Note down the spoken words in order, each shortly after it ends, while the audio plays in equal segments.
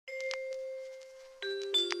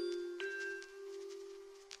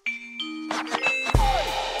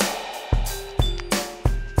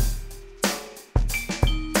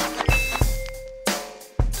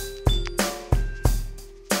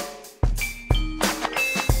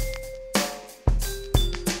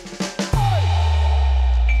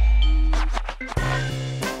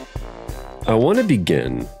I want to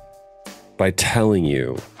begin by telling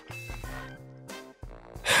you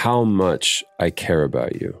how much I care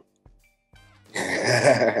about you.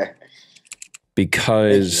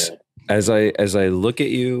 Because as I look at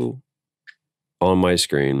you on my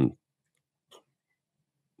screen,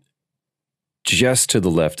 just to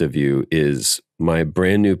the left of you is my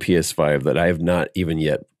brand new PS5 that I have not even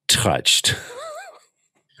yet touched.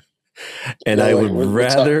 And I would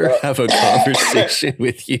rather have a conversation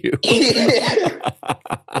with you.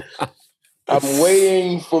 I'm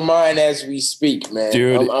waiting for mine as we speak, man.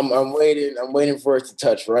 Dude, I'm waiting for it to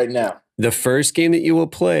touch right now. The first game that you will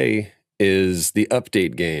play is the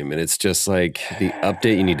update game, and it's just like the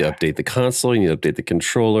update. You need to update the console, you need to update the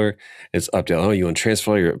controller. It's update. Oh, you want to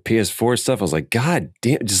transfer all your PS4 stuff? I was like, God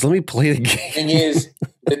damn, just let me play the game.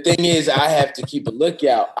 The thing is, I have to keep a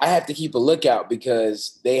lookout. I have to keep a lookout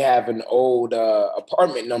because they have an old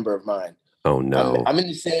apartment number of mine. Oh no! I'm in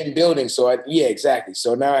the same building, so yeah, exactly.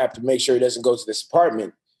 So now I have to make sure it doesn't go to this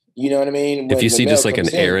apartment. You know what I mean? If you see just like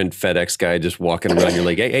an errant FedEx guy just walking around, you're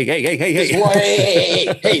like, hey.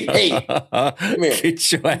 Come here.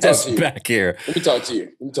 Get your ass back here. Let me talk to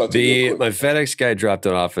you. My FedEx guy dropped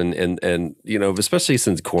it off, and you know, especially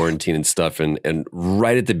since quarantine and stuff, and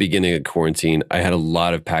right at the beginning of quarantine, I had a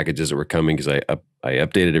lot of packages that were coming because I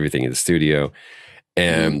updated everything in the studio,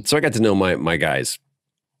 and so I got to know my guys,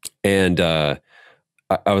 and I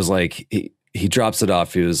was like, he drops it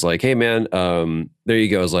off. He was like, "Hey man, there you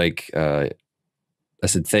go." I was like, I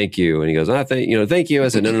said, "Thank you." And he goes, thank you. I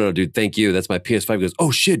said, no, dude, thank you. That's my PS5. He goes,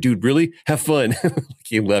 "Oh shit, dude, really? Have fun."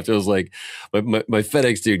 He left. I was like, my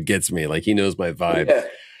FedEx dude gets me. Like, he knows my vibe.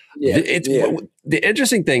 The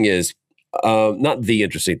interesting thing is, not the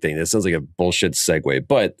interesting thing. That sounds like a bullshit segue,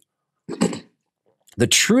 but the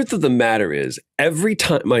truth of the matter is, every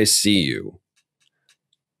time I see you,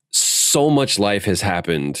 so much life has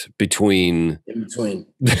happened in between.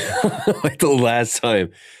 Like the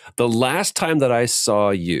last time that I saw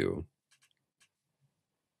you,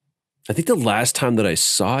 I think the last time that I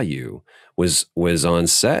saw you was on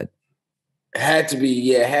set. Had to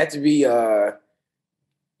be.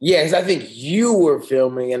 Because I think you were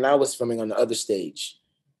filming and I was filming on the other stage,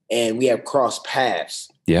 and we have crossed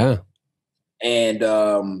paths. Yeah. And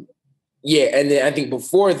and then I think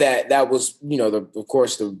before that was, you know, of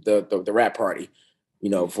course the rap party,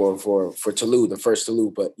 you know, for Toulouse, the first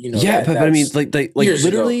Toulouse, but you know, but I mean, like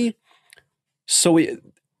literally. Ago. So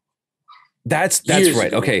that's right.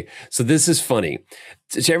 Ago. Okay, so this is funny.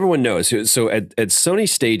 So everyone knows. So at Sony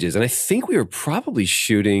Stages, and I think we were probably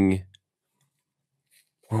shooting.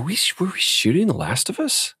 Were we shooting The Last of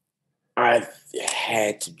Us? I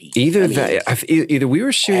had to be. Either we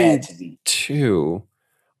were shooting 2.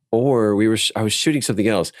 Or I was shooting something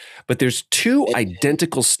else, but there's 2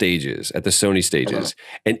 identical stages at the Sony Stages,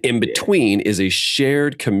 and in between is a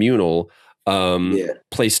shared communal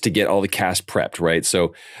place to get all the cast prepped, right?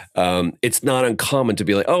 So it's not uncommon to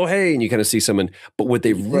be like, oh, hey, and you kind of see someone, but what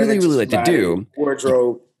they really like to do,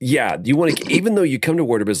 wardrobe. Yeah, you want to, even though you come to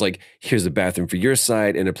wardrobe, it's like, here's a bathroom for your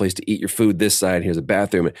side and a place to eat your food this side, here's a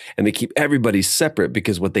bathroom. And they keep everybody separate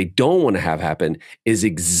because what they don't want to have happen is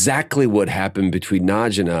exactly what happened between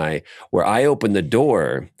Nadji and I, where I opened the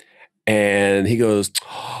door and he goes,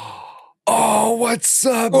 "Oh, what's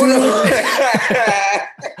up, dude?"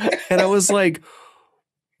 And I was like,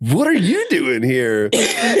 "What are you doing here?"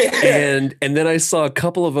 and then I saw a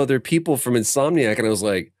couple of other people from Insomniac and I was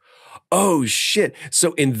like, oh shit.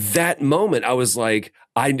 So in that moment, I was like,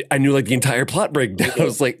 I knew like the entire plot breakdown. I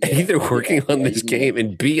was like, A, they're working on this game,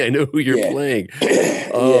 and B, I know who you're playing.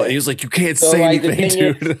 And he was like, you can't say anything,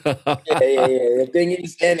 dude. The thing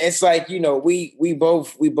is, and it's like, you know, we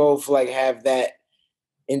both like have that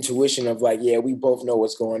intuition of like, yeah, we both know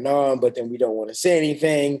what's going on, but then we don't want to say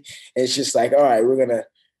anything. And it's just like, all right, we're gonna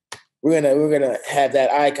have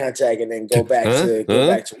that eye contact and then go back to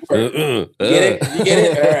work. Get it? You get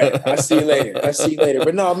it? All right. I'll see you later.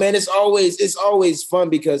 But no, man, it's always fun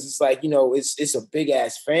because it's like, you know, it's a big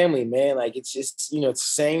ass family, man. Like it's just, you know, it's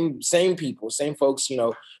the same people, same folks, you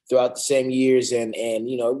know, throughout the same years, and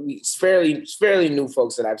you know, it's fairly new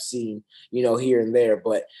folks that I've seen, you know, here and there.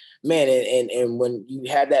 But man, and when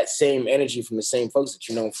you have that same energy from the same folks that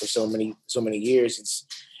you know for so many years,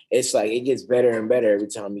 it's like it gets better and better every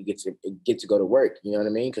time you get to go to work. You know what I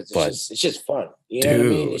mean? Because it's just fun. You know what I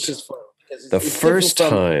mean? It's just fun. The first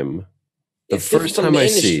time I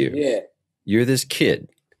see you, you're this kid.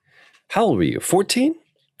 How old were you? 14?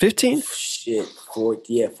 15? Shit,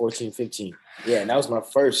 14, 15. Yeah, and that was my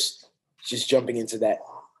first just jumping into that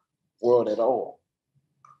world at all.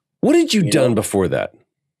 What had you done before that?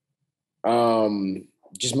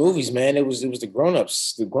 Just movies, man. It was the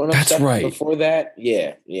Grown-Ups. The Grown-Up That's stuff right. before that.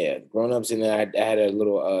 Yeah. Grown-Ups, and then I had a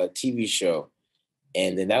little TV show.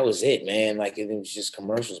 And then that was it, man. Like it was just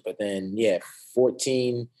commercials. But then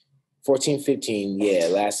 14,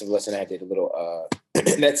 15, Last of Us, and I did a little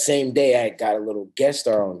that same day I got a little guest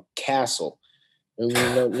star on Castle.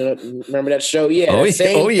 Remember that show? Yeah. Oh, That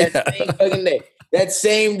same fucking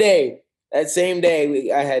day. That same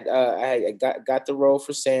day, I got the role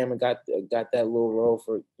for Sam and got that little role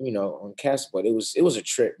for on Castle. But it was a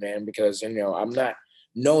trip, man, because I'm not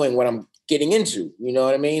knowing what I'm getting into. You know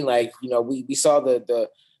what I mean? Like we saw the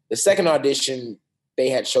second audition. They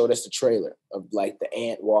had showed us the trailer of like the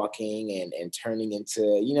ant walking and turning into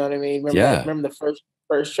what I mean. Remember the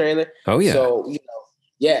first trailer? Oh yeah. So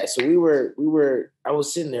so we were. I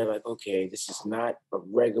was sitting there like, okay, this is not a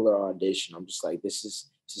regular audition. I'm just like, this is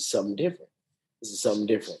something different. This is something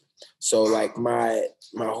different. So like my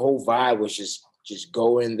whole vibe was just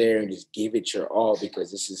go in there and just give it your all,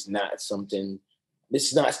 because this is not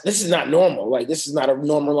normal. Like this is not a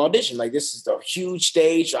normal audition. Like this is a huge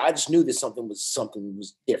stage. So I just knew that something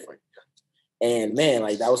was different. And man,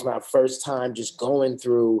 like that was my first time just going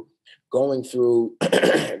through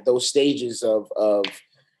those stages of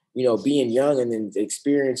being young and then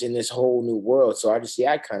experiencing this whole new world. So I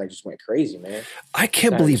kind of just went crazy, man. I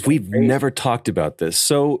can't believe we've never talked about this.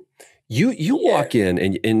 So you walk in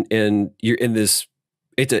and you're in this,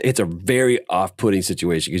 it's a very off-putting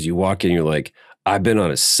situation, because you walk in, you're like, I've been on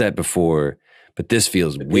a set before, but this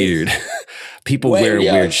feels weird. People wear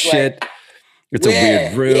weird shit. It's a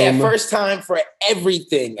weird room. Yeah, first time for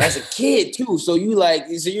everything as a kid too. So you're like,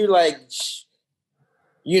 and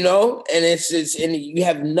and you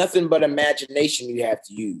have nothing but imagination you have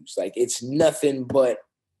to use. Like it's nothing but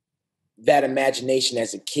that imagination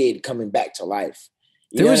as a kid coming back to life.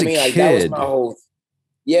 You know what I mean? Like that was my whole.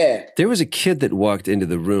 Yeah. There was a kid that walked into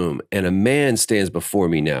the room, and a man stands before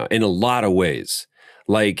me now in a lot of ways.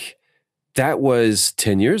 Like that was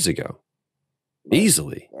 10 years ago. Right.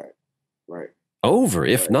 Easily. Right. Over,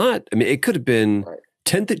 if not, I mean, it could have been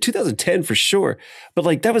 2010 for sure. But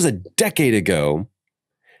like that was a decade ago.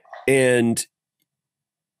 And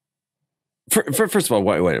first of all,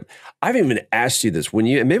 wait. I haven't even asked you this.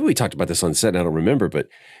 And maybe we talked about this on set and I don't remember, but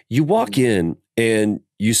you walk in and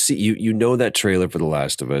you see, you know that trailer for The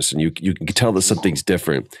Last of Us, and you can tell that something's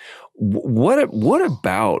different. What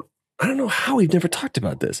about, I don't know how we've never talked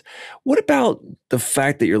about this. What about the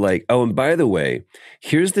fact that you're like, oh, and by the way,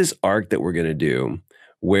 here's this arc that we're going to do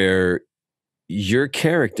where your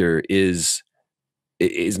character is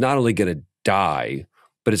not only going to die,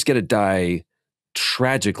 but it's going to die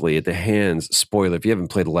tragically at the hands. Spoiler, if you haven't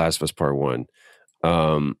played The Last of Us Part 1.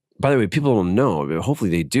 By the way, people don't know, but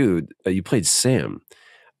hopefully they do. You played Sam.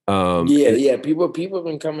 People have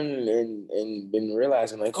been coming and been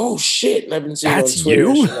realizing like, oh shit, and I've been seeing that's on Twitter.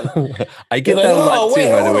 You? Like, I get that a lot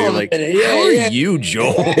too, by the way. You're like, how are you,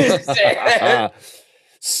 Joel?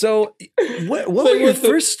 So what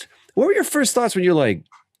were your first thoughts when you're like,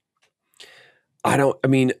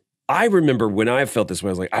 I remember when I felt this way,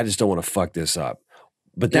 I was like, I just don't want to fuck this up.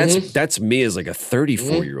 But that's me as like a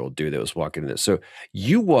 34-year-old dude that was walking in this. So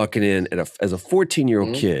you walking in as a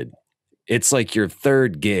 14-year-old kid, it's like your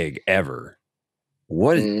third gig ever.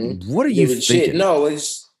 What are you thinking? Shit. No,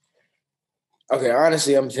 it's okay.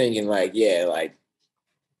 Honestly, I'm thinking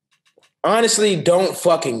honestly, don't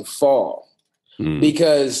fucking fall,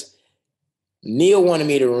 because Neil wanted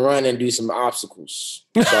me to run and do some obstacles.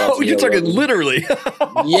 Oh, you're talking literally.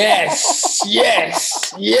 Yes,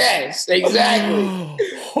 exactly.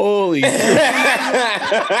 Holy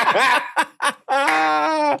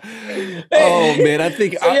oh man, I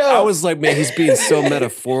think I was like, man, he's being so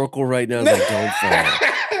metaphorical right now. I was like, don't fall.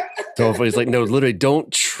 Don't fall. He's like, no, literally,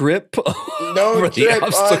 don't trip over the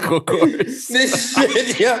obstacle course. This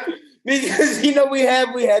shit, because we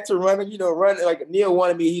had to run, like Neil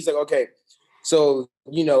wanted me. He's like, okay, so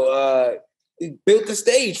he built the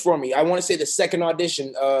stage for me. I want to say the second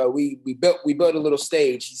audition, we built a little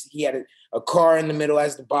stage. He had a car in the middle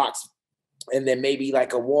as the box, and then maybe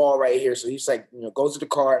like a wall right here. So he's like, go to the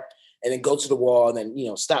car and then go to the wall and then,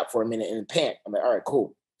 stop for a minute and then pant. I'm like, all right,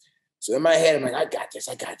 cool. So in my head, I'm like, I got this.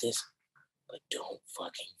 But don't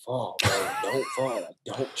fucking fall, bro. Don't fall. Like,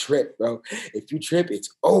 don't trip, bro. If you trip, it's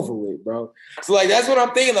over with, bro. So like, that's what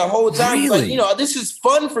I'm thinking the whole time. Really? Like, this is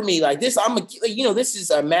fun for me. Like this, this is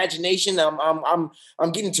imagination. I'm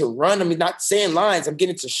getting to run. I mean, not saying lines. I'm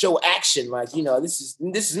getting to show action. Like, this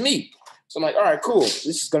is me. So I'm like, all right, cool. This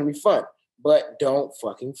is going to be fun, but don't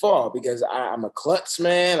fucking fall, because I'm a klutz,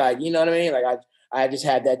 man. Like, you know what I mean? Like I just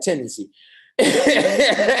had that tendency.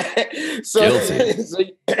 So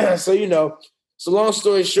So long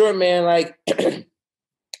story short, man, like it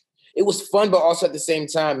was fun, but also at the same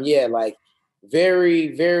time, yeah, like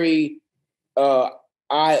very, very uh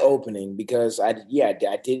eye-opening because I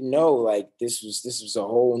didn't know like this was a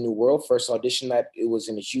whole new world. First audition that it was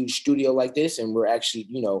in a huge studio like this, and we're actually,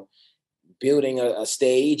 building a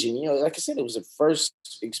stage, and like I said, it was the first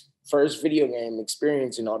video game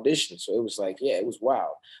experience in audition. So it was like, yeah, it was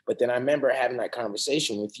wild. But then I remember having that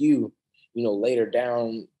conversation with you, later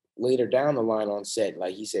down the line on set.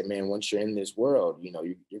 Like he said, man, once you're in this world,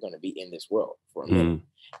 you're going to be in this world for a minute.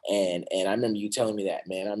 Mm. And I remember you telling me that,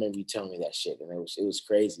 man. I remember you telling me that shit, and it was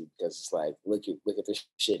crazy because it's like, look at this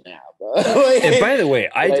shit now, bro. And by the way,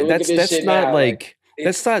 Like, look at this that's shit not now, like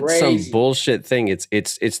it's that's not some crazy. bullshit thing. It's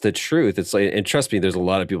the truth. It's like, and trust me, there's a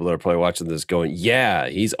lot of people that are probably watching this going, yeah,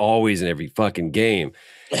 he's always in every fucking game.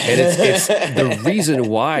 And it's the reason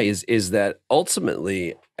why is that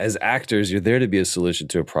ultimately, as actors, you're there to be a solution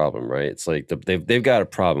to a problem, right? It's like they've got a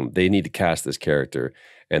problem. They need to cast this character,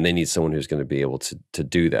 and they need someone who's going to be able to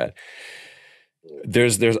do that.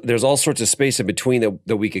 There's all sorts of space in between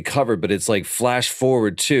that we could cover, but it's like flash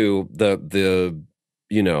forward to the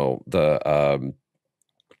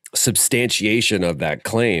substantiation of that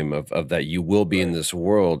claim of that you will be in this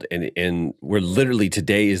world, and we're literally,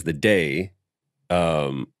 today is the day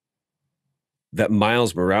that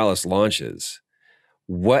Miles Morales launches.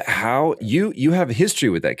 How you have a history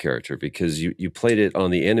with that character because you played it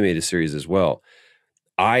on the animated series as well.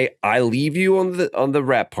 I leave you on the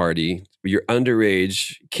rap party. You're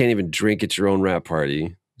underage, can't even drink at your own rap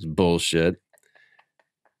party. It's bullshit.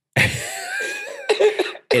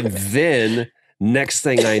 And then next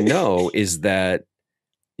thing I know is that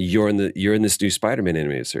you're in this new Spider-Man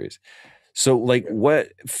animated series. So like,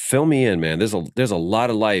 fill me in, man. There's a lot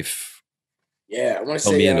of life. Yeah, I want to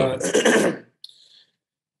say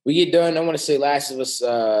we get done. I want to say Last of Us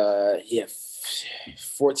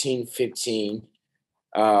 14, 15.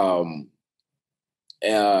 So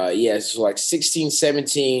like 16,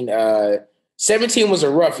 17. 17 was a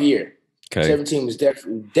rough year. Okay. 17 was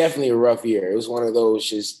definitely a rough year. It was one of those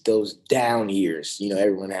down years.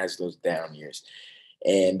 Everyone has those down years.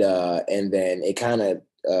 And then it kind of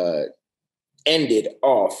ended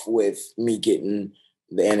off with me getting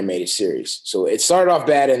the animated series. So it started off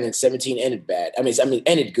bad, and then 17 ended bad. I mean,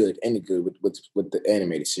 ended good with the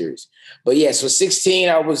animated series. But yeah, so 16,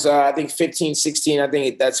 I was, I think 15, 16, I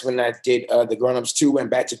think that's when I did the Grown Ups 2, went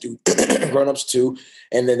back to do Grown Ups 2.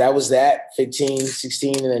 And then that was that, 15,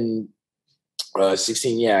 16, and then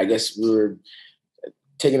 16, yeah, I guess we were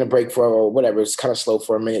taking a break for whatever. It's kind of slow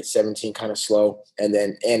for a minute, 17 kind of slow. And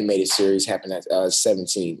then animated series happened at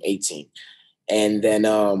 17, 18. And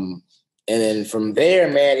then from there,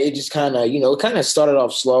 man, it just kind of, it kind of started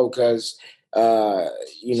off slow because,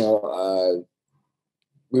 we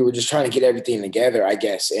were just trying to get everything together, I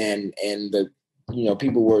guess. And the,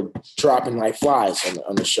 people were dropping like flies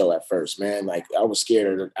on the show at first, man. Like I was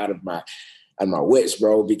scared out of my wits,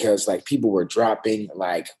 bro, because like people were dropping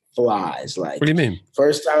like flies. Like, what do you mean?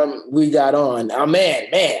 First time we got on, oh man.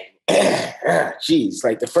 Jeez,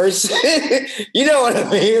 like the first, you know what I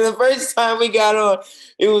mean? The first time we got on,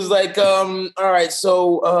 it was like, all right,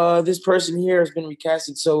 so this person here has been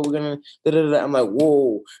recasted, so we're gonna, da-da-da-da. I'm like,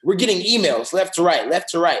 whoa, we're getting emails left to right.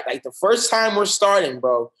 Like the first time we're starting,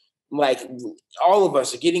 bro, like all of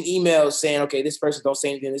us are getting emails saying, okay, this person don't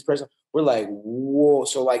say anything, this person, we're like, whoa.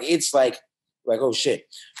 So like, it's like, oh shit.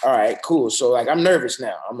 All right, cool. So like I'm nervous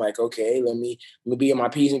now. I'm like, okay, let me be on my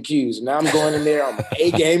P's and Q's. Now I'm going in there on my A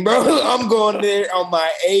game, bro. I'm going there on my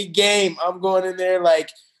A game. I'm going in there like,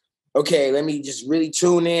 okay, let me just really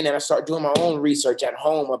tune in, and I start doing my own research at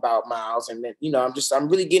home about Miles. And then, I'm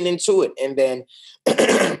really getting into it. And then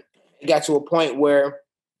it got to a point where,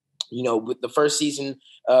 with the first season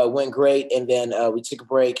went great, and then we took a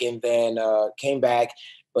break, and then came back.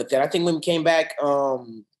 But then I think when we came back,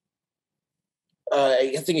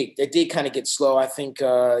 I think it did kind of get slow. I think,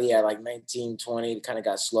 like 19, 20, it kind of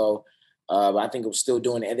got slow. But I think it was still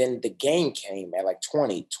doing it. And then the game came at like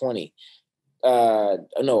 2020.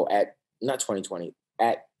 No, at not 2020,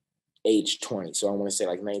 at age 20. So I want to say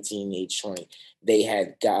like 19, age 20. They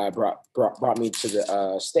had brought me to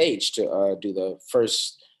the stage to do the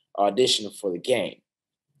first audition for the game.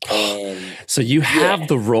 And so you have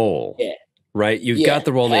the role. Yeah. Right, you've got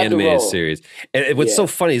the role in the animated series, and what's so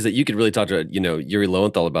funny is that you could really talk to Yuri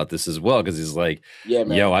Lowenthal about this as well, because he's like, yeah,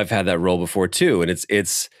 man. Yo, I've had that role before too, and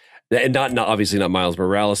it's not obviously not Miles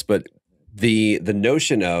Morales, but the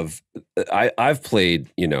notion of I've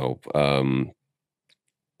played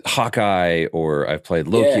Hawkeye or I've played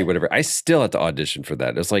Loki or Yeah. whatever, I still have to audition for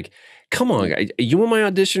that. It's like, come on, you want my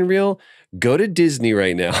audition reel? Go to Disney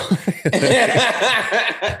right now.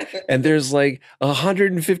 And there's like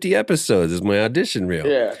 150 episodes is my audition reel.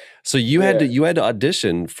 Yeah. So you had to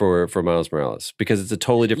audition for Miles Morales because it's a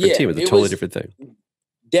totally different team. It's a totally different thing.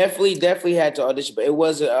 Definitely had to audition, but it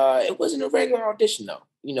wasn't a regular audition though.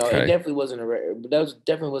 You know, it definitely wasn't a regular, but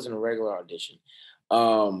definitely wasn't a regular audition.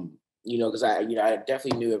 You know, because I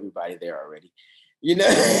definitely knew everybody there already. You know,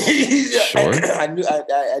 sure. I knew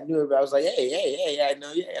everybody. I was like, hey, I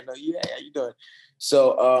know you, hey, how you doing?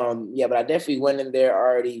 So yeah, but I definitely went in there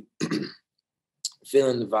already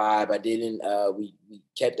feeling the vibe. I didn't we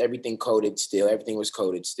kept everything coded still. Everything was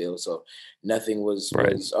coded still. So nothing was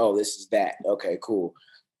oh, this is that. Okay, cool.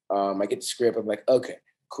 I get the script, I'm like, okay,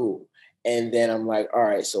 cool. And then I'm like, all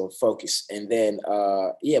right, so focus. And then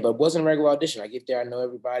yeah, but it wasn't a regular audition. I get there, I know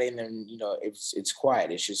everybody, and then it's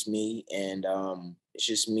quiet. It's just me and I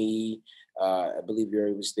believe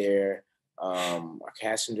Yuri was there, our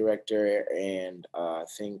casting director, and I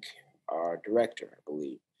think our director, I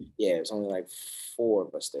believe. Yeah, it was only like 4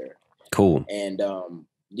 of us there. Cool. And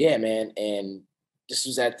yeah, man. And this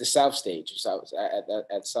was at the South Stage.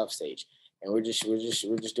 At South Stage, and we're just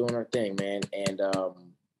doing our thing, man. And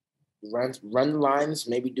run the lines,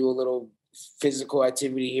 maybe do a little physical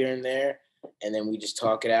activity here and there, and then we just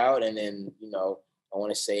talk it out. And then I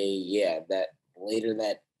want to say that later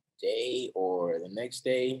that day or the next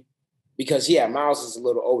day. Because Miles is a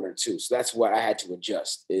little older too, so that's what I had to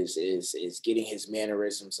adjust. Is getting his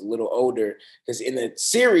mannerisms a little older, because in the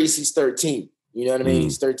series he's 13. You know what I mean?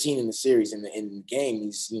 He's 13 in the series. In the game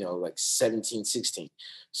he's like 17, 16.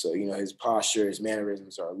 So his posture, his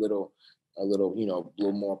mannerisms are a little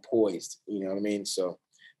more poised. You know what I mean? So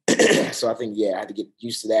so I think I had to get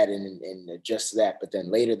used to that and adjust to that. But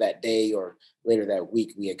then later that day or later that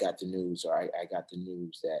week we had got the news, or I got the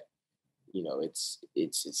news that it's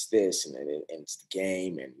this and it's the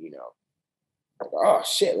game, and oh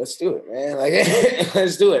shit, let's do it, man. Like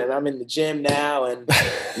let's do it. And I'm in the gym now, and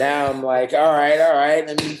now I'm like, all right,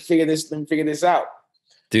 let me figure this out.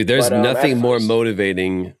 Dude, there's nothing more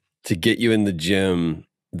motivating to get you in the gym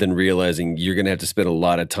than realizing you're gonna have to spend a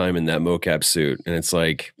lot of time in that mocap suit. And it's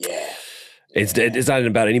like, it's not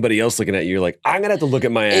about anybody else looking at you. You're like, I'm gonna have to look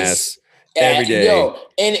at my ass every day.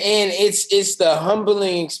 And it's the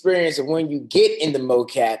humbling experience of when you get in the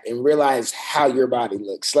mocap and realize how your body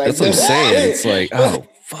looks. Like, that's what I'm saying. It's like, oh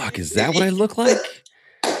fuck, is that what I look like?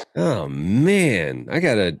 Oh man,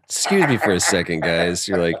 excuse me for a second, guys.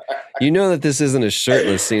 You're like, that this isn't a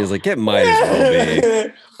shirtless scene. It's like, it might as well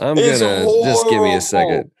be. I'm gonna just give me a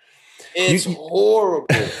second. It's horrible.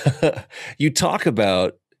 You talk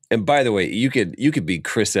about, and by the way, you could be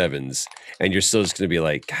Chris Evans, and you're still just going to be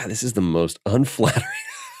like, God, this is the most unflattering.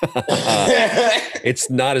 It's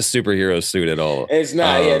not a superhero suit at all. It's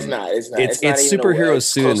not. It's not. It's superhero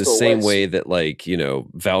suit in the same way that, like,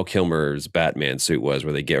 Val Kilmer's Batman suit was,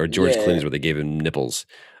 or George Clooney's, where they gave him nipples.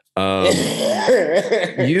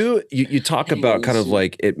 You talk about kind of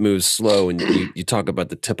like it moves slow, and you talk about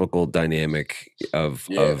the typical dynamic of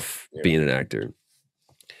being an actor.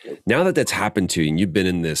 Now that that's happened to you and you've been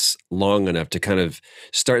in this long enough to kind of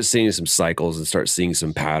start seeing some cycles and start seeing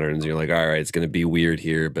some patterns, you're like, all right, it's going to be weird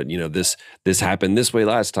here, but this happened this way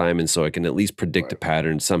last time, and so I can at least predict a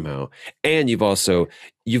pattern somehow. And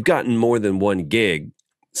you've gotten more than one gig,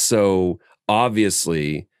 so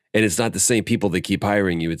obviously, and it's not the same people that keep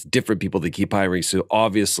hiring you, it's different people that keep hiring. So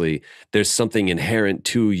obviously there's something inherent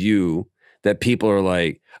to you that people are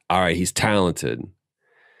like, all right, he's talented.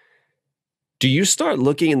 Do you start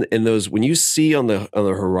looking in those, when you see on the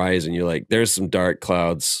horizon, you're like, there's some dark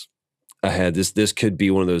clouds ahead. This could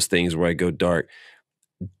be one of those things where I go dark.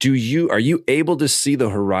 Are you able to see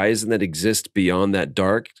the horizon that exists beyond that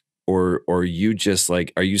dark, or are you just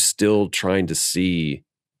like, are you still trying to see?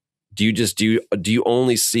 Do you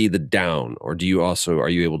only see the down, or are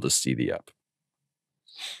you able to see the up?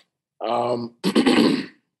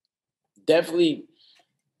 Definitely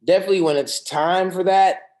when it's time for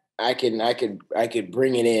that, I could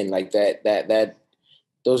bring it in like that.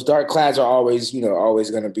 Those dark clouds are always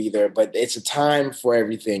going to be there, but it's a time for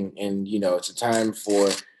everything. And, it's a time for,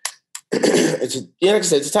 like I said,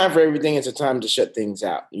 it's a time for everything. It's a time to shut things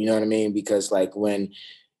out. You know what I mean? Because like when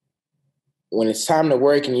it's time to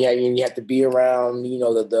work and you have to be around,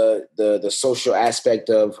 the social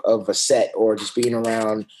aspect of a set, or just being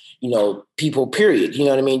around, people, period. You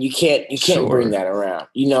know what I mean? You can't bring that around.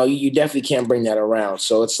 You definitely can't bring that around.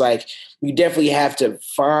 So it's like, you definitely have to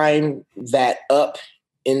find that up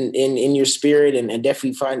in your spirit, and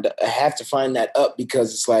definitely have to find that up,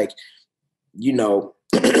 because it's like,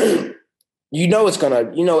 you know it's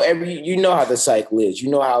gonna, you know how the cycle is, you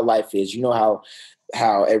know how life is, you know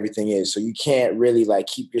how everything is. So you can't really like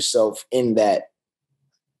keep yourself in that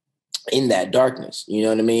darkness, you know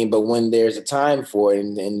what I mean? But when there's a time for it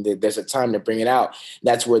and there's a time to bring it out,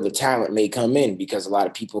 that's where the talent may come in, because a lot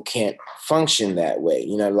of people can't function that way.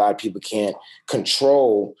 You know, a lot of people can't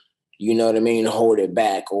control, you know what I mean, hold it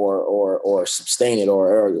back or sustain it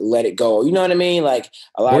or let it go. You know what I mean? Like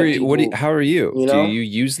a lot of people. How are you? You Do know? you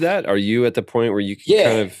use that? Are you at the point where you can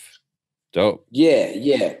kind of dope?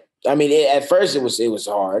 Yeah. I mean, at first it was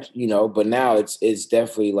hard, you know, but now it's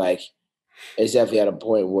definitely like, it's definitely at a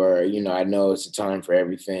point where, you know, I know it's a time for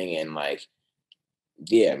everything. And like,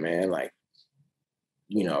 yeah, man, like,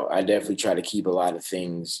 you know, I definitely try to keep a lot of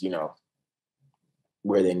things, you know,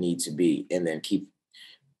 where they need to be, and then keep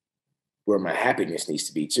where my happiness needs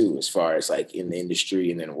to be too, as far as like in the industry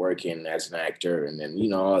and then working as an actor and then, you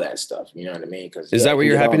know, all that stuff. You know what I mean? Because is that where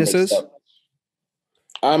your happiness is?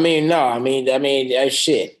 I mean, no, I mean,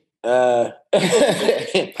 shit. I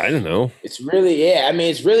don't know. It's really, yeah. I mean,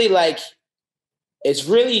 it's really like, it's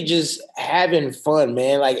really just having fun,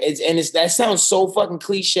 man. Like that sounds so fucking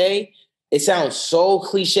cliche. It sounds so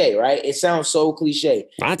cliche, right? It sounds so cliche.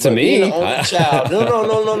 Not to me. Being the only child.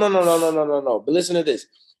 No. But listen to this.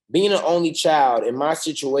 Being an only child in my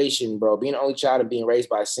situation, bro, being an only child and being raised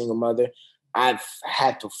by a single mother, I've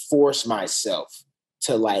had to force myself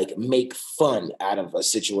to like make fun out of a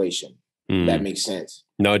situation. That makes sense.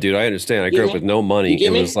 No, dude, I understand. I grew up with no money.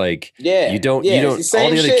 It was like, you don't, all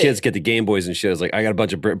the other kids get the Game Boys and shit. It's like, I got a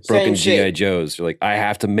bunch of broken G.I. Joes. You're like, I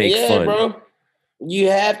have to make fun. Bro.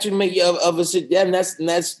 You have to make of a shit. Yeah, and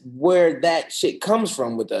that's where that shit comes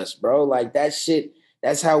from with us, bro. Like that shit,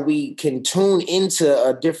 that's how we can tune into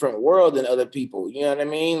a different world than other people. You know what I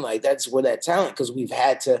mean? Like that's where that talent, because we've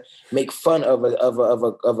had to make fun of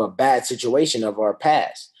a bad situation of our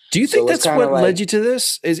past. Do you think that's what led you to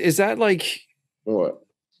this? Is that like what?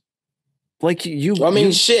 Like you? Well, I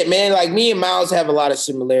mean, shit, man. Like me and Miles have a lot of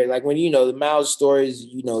similarity. Like when, you know, the Miles stories,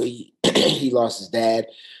 you know, he he lost his dad.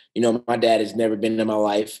 You know, my dad has never been in my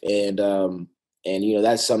life, and you know,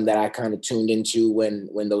 that's something that I kind of tuned into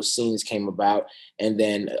when those scenes came about. And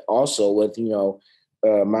then also with, you know,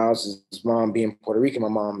 Miles' mom being Puerto Rican, my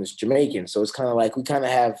mom is Jamaican, so it's kind of like we kind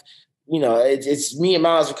of have, you know, it's me and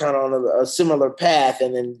Miles are kind of on a similar path.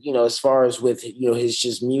 And then, you know, as far as with, you know, his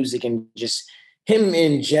just music and just him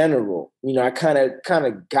in general, you know, I kind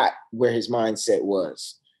of got where his mindset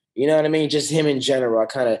was. You know what I mean? Just him in general. I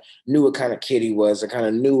kind of knew what kind of kid he was. I kind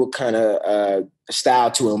of knew what kind of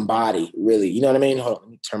style to embody, really. You know what I mean? Hold on,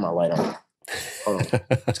 let me turn my light on. Hold on.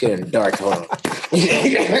 It's getting dark. Hold on.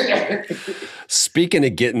 Speaking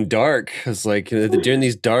of getting dark, it's like during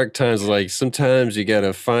these dark times, like sometimes you got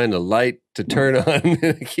to find a light to turn on.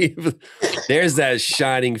 There's that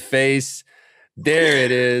shining face. There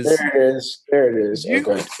it is. There it is.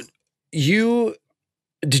 Okay.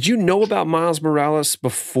 Did you know about Miles Morales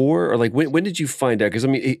before, or like when did you find out? Because I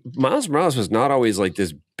mean, Miles Morales was not always like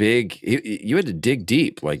this big. You had to dig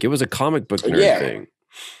deep. Like it was a comic book nerd thing.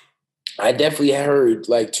 I definitely heard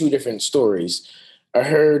like two different stories. I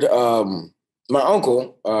heard my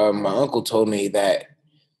uncle. My uncle told me that,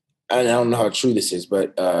 and I don't know how true this is,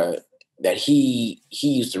 but that he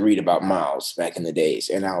used to read about Miles back in the days.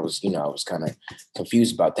 And I was kind of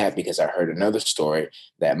confused about that, because I heard another story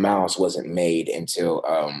that Miles wasn't made until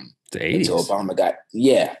the 80s. Until Obama got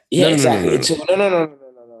exactly.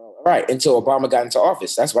 Right, until Obama got into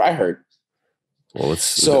office. That's what I heard. Well,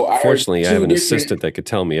 fortunately I have an assistant that could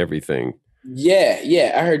tell me everything.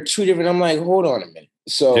 Yeah. I heard two different. I'm like, hold on a minute.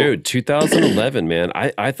 So dude, 2011, man.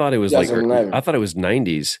 I thought it was like, I thought it was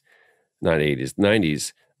 90s, not 80s,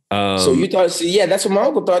 90s. So you thought, that's what my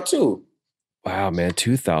uncle thought too. Wow, man,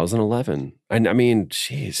 2011. I mean,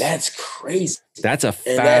 jeez. That's crazy. That's a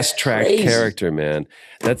fast track character, man.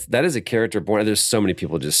 That is a character born. There's so many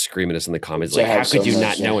people just screaming us in the comments like, how could you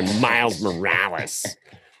not know Miles Morales?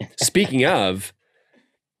 Speaking of,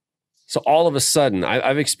 so all of a sudden,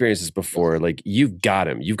 I've experienced this before. Like you've got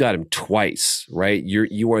him twice, right?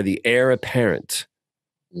 You are the heir apparent,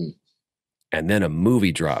 and then a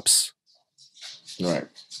movie drops, right?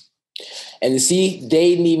 And see, I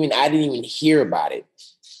didn't even hear about it.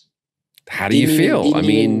 How do you feel? I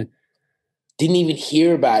mean, didn't even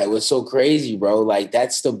hear about it. It was so crazy, bro. Like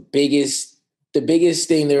that's the biggest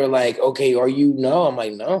thing. They were like, okay, are you? No, I'm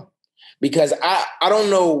like, no, because I don't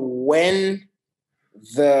know when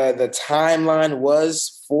the timeline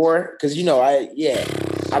was for, because you know, I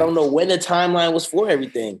don't know when the timeline was for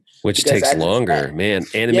everything. Which takes longer, man.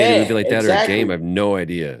 Animated movie like that or a game, I have no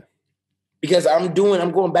idea. Because I'm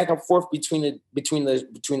going back and forth between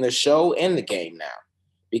the show and the game now.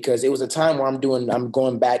 because it was a time where I'm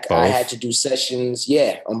going back. Both? I had to do sessions.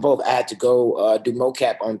 Yeah, on both. I had to go do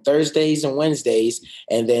mocap on Thursdays and Wednesdays,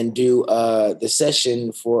 and then do the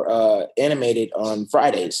session for animated on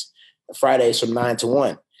Fridays from 9 to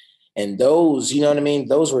 1. And those, you know what I mean?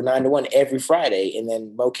 Those were 9 to 1 every Friday. And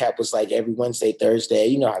then mocap was like every Wednesday, Thursday.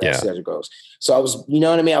 You know how that schedule goes. So I was, you know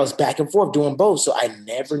what I mean? I was back and forth doing both. So I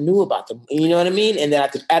never knew about them. You know what I mean? And then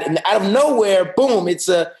out of nowhere, boom,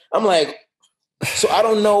 I'm like, so I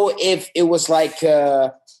don't know if it was like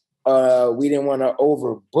we didn't want to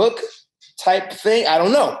overbook type thing. I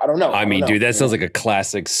don't know. I mean, dude, that sounds like a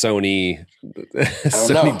classic Sony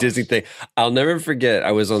Disney thing. I'll never forget.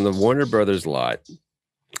 I was on the Warner Brothers lot,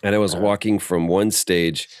 and I was walking from one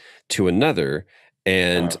stage to another,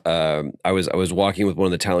 and I was walking with one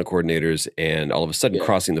of the talent coordinators, and all of a sudden,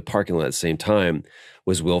 crossing the parking lot at the same time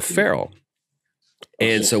was Will Ferrell.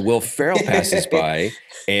 And so Will Ferrell passes by,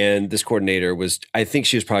 and this coordinator I think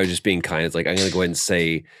she was probably just being kind. It's like, I'm going to go ahead and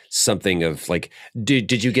say something of like,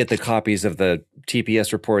 did you get the copies of the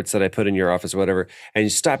TPS reports that I put in your office or whatever? And you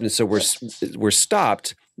stopped. And so we're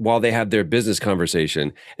stopped while they have their business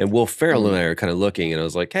conversation. And Will Ferrell and I are kind of looking, and I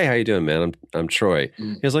was like, hey, how you doing, man? I'm Troy.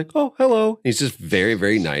 He was like, oh, hello. He's just very,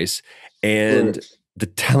 very nice. And the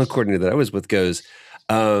talent coordinator that I was with goes,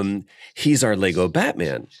 he's our Lego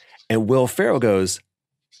Batman. And Will Ferrell goes,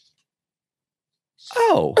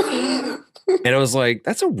 oh. And I was like,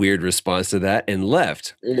 that's a weird response to that, and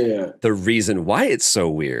left. Yeah. The reason why it's so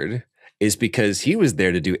weird is because he was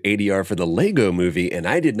there to do ADR for the Lego movie, and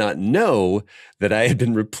I did not know that I had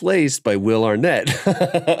been replaced by Will Arnett.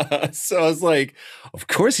 So I was like, of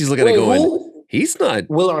course he's looking at going, he's not.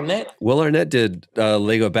 Will Arnett? Will Arnett did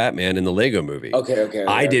Lego Batman in the Lego movie. Okay.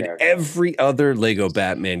 I did every other Lego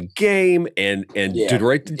Batman game and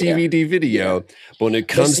direct to DVD video. But when it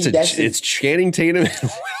comes to it's Channing Tatum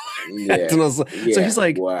and I was like, so he's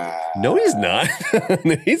like, no, he's not.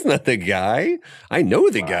 He's not the guy. I know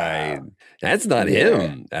the guy. That's not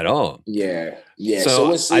him at all. Yeah.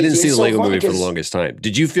 So I didn't see the Lego movie for the longest time.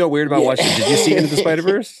 Did you feel weird about watching it? Did you see Into the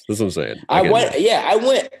Spider-Verse? That's what I'm saying. I went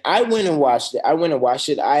and watched it.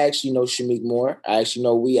 I actually know Shamik Moore. I actually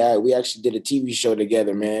know we actually did a TV show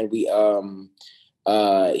together, man. We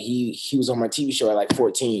he was on my TV show at like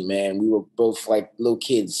 14, man. We were both like little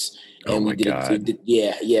kids. And we did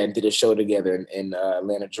a show together in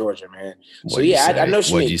Atlanta, Georgia, man. I know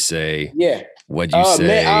Shamik. What'd you say? Yeah. What'd you say?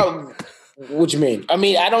 Man, what you mean? I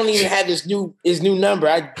mean, I don't even have his new number.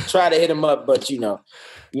 I try to hit him up, but you know.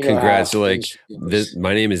 Congrats! My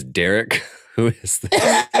name is Derek. Who is this?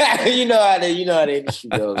 you know how the industry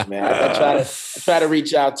goes, man. I try to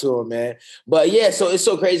reach out to him, man. But yeah, so it's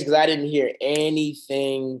so crazy because I didn't hear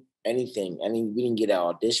anything. I mean, we didn't get an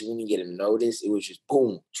audition. We didn't get a notice. It was just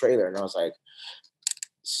boom, trailer, and I was like,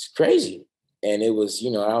 it's crazy. And it was,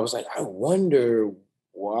 I was like, I wonder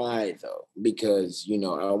why though, because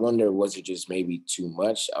I wonder, was it just maybe too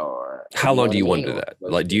much, or how long do you wonder that?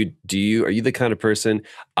 Like, are you the kind of person?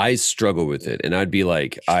 I struggle with it, and I'd be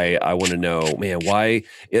like, I want to know, man, why?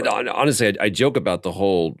 Honestly, I joke about the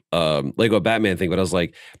whole Lego Batman thing, but I was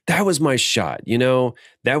like, that was my shot,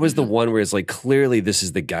 that was the one where it's like, clearly this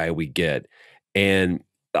is the guy we get, and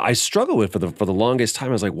I struggled with for the longest time.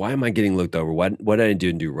 I was like, why am I getting looked over? What did I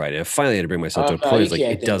do right? And I finally had to bring myself to a point. It's like,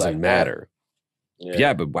 it doesn't matter.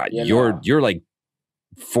 Yeah, but you're like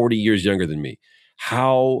 40 years younger than me.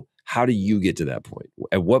 How do you get to that point?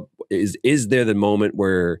 At what is there the moment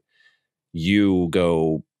where you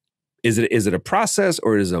go? Is it a process,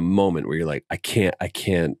 or is it a moment where you're like, I can't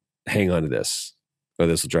hang on to this, or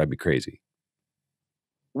this will drive me crazy?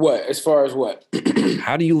 What, as far as what?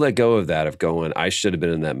 How do you let go of that, of going, I should have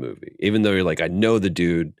been in that movie, even though you're like, I know the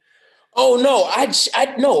dude. Oh no, I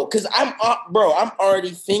know, because I'm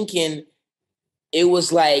already thinking. It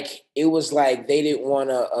was like they didn't want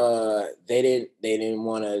to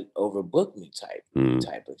overbook me type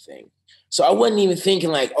of thing. So I wasn't even thinking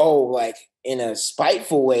like, oh, like in a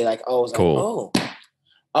spiteful way, like, oh, I was cool. Like, oh,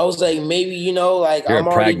 I was like, maybe, like, you're I'm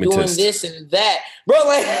already doing this and that, bro.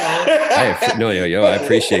 Like, I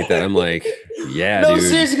appreciate that. I'm like, yeah, no, dude.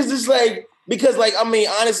 seriously, because it's like. Because, like, I mean,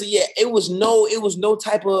 honestly, yeah, it was no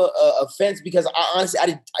type of offense, because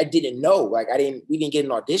I didn't know. Like, we didn't get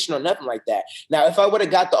an audition or nothing like that. Now, if I would have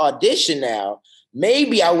got the audition now,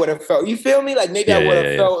 maybe I would have felt, you feel me? Like, maybe I would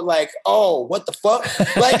have felt like, oh, what the fuck?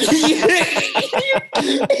 Like, you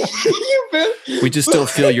feel? We just don't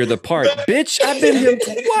feel you're the part. Bitch, I've been here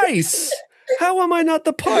twice. How am I not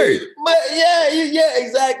the part? But yeah,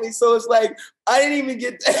 exactly. So it's like, I didn't even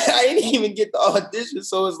get the audition.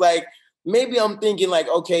 So it's like, maybe I'm thinking like,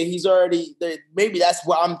 okay, he's already there. Maybe that's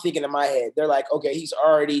what I'm thinking in my head. They're like, okay, he's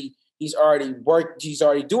already, he's already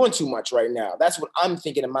doing too much right now. That's what I'm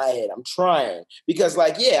thinking in my head. I'm trying because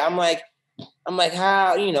like, yeah, I'm like,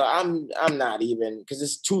 how, you know, I'm not even, because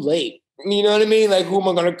it's too late. You know what I mean? Like, who am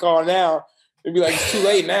I gonna call now? It'd be like, it's too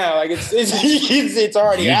late now. Like it's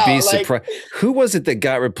already You'd out. be Like, surprised. Who was it that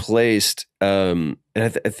got replaced? And I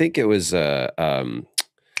think it was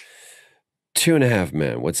 2.5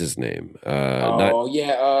 Men. What's his name? oh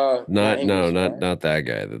yeah, not English, right? Not that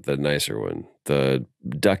guy. The nicer one. The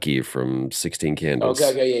Ducky from 16 Okay, Candles.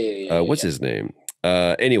 What's yeah. his name?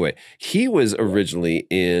 Anyway, he was originally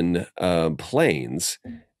in Planes,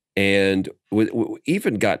 and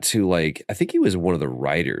even got to like, I think he was one of the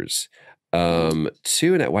writers.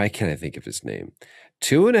 Why can't I think of his name?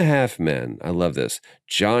 2.5 Men. I love this.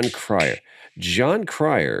 John Cryer. John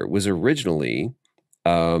Cryer was originally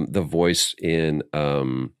the voice in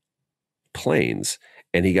Planes,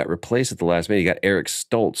 and he got replaced at the last minute. He got Eric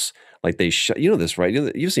Stoltz. Like they shot, you know this, right?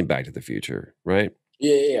 You've seen Back to the Future, right?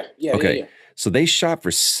 Yeah. Okay. So they shot for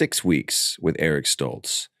 6 weeks with Eric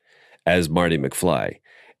Stoltz as Marty McFly.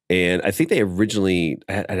 And I think they originally,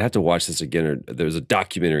 I'd have to watch this again, or there was a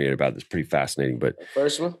documentary about this, pretty fascinating. But The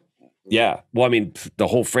first one? yeah, well, I mean, the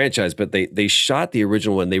whole franchise, but they shot the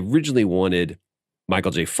original one. They originally wanted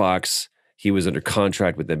Michael J. Fox. He was under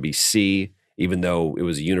contract with NBC, even though it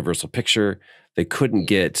was a Universal picture. They couldn't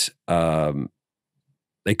get Michael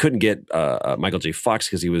J. Fox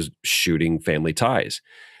because he was shooting Family Ties.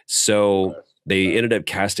 So they ended up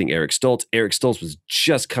casting Eric Stoltz. Eric Stoltz was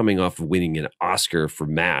just coming off of winning an Oscar for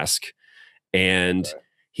Mask, and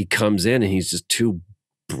he comes in and he's just too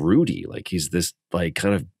broody. Like he's this like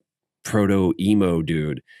kind of proto emo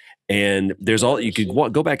dude. And there's all you could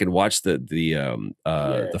go back and watch the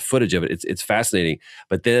footage of it. It's fascinating.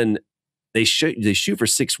 But then they shoot for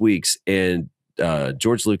 6 weeks, and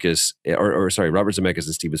George Lucas, Robert Zemeckis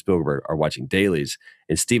and Steven Spielberg are watching dailies,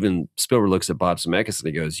 and Steven Spielberg looks at Bob Zemeckis and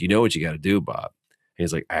he goes, "You know what you got to do, Bob?" And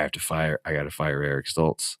he's like, I got to fire Eric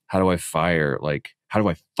Stoltz. How do I fire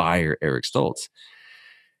Eric Stoltz?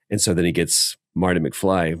 And so then he gets Marty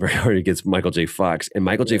McFly, or he gets Michael J. Fox, and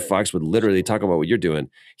Michael J. Fox would literally talk about what you're doing.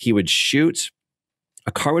 He would shoot.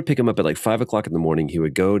 A car would pick him up at like 5:00 in the morning. He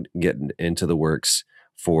would go get into the works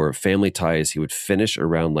for Family Ties. He would finish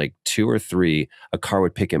around like 2 or 3. A car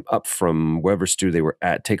would pick him up from wherever studio they were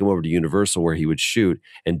at, take him over to Universal where he would shoot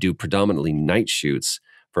and do predominantly night shoots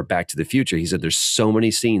for Back to the Future. He said, there's so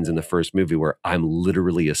many scenes in the first movie where I'm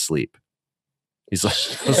literally asleep. He's like,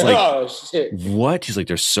 I was like, oh, shit. What? He's like,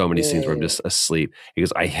 there's so many scenes where I'm just asleep. He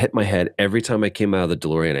goes, I hit my head every time I came out of the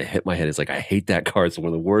DeLorean. I hit my head. It's like, I hate that car. It's one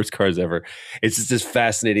of the worst cars ever. It's just this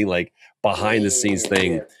fascinating, like behind the scenes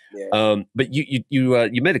thing. But you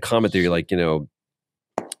made a comment there. You're like, you're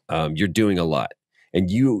doing a lot,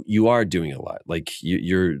 and you are doing a lot. Like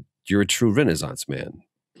you're a true Renaissance man.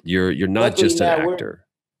 You're not just an actor.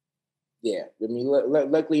 I mean,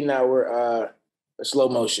 luckily now we're slow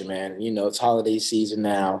motion, man. It's holiday season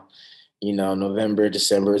now. November,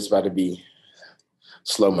 December, it's about to be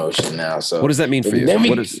slow motion now. So what does that mean for you?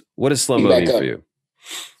 What does slow mo mean for you?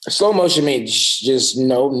 Slow motion means just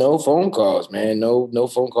no phone calls, man. No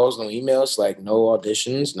phone calls, no emails, like no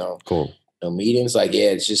auditions, no meetings. Like,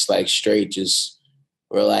 it's just like straight just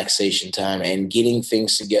relaxation time and getting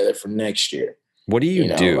things together for next year. What do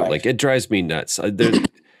you do? Like it drives me nuts.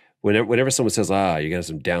 Whenever someone says, you got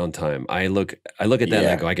some downtime, I look at that and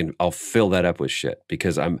I go, I'll fill that up with shit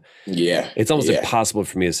because it's almost impossible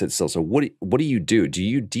for me to sit still. So what do you do? Do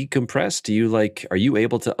you decompress? Do you are you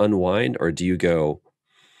able to unwind, or do you go,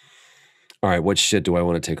 all right, what shit do I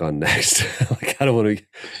want to take on next?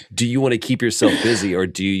 Do you want to keep yourself busy, or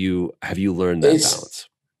have you learned that balance?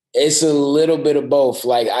 It's a little bit of both.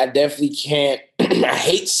 Like I definitely can't, I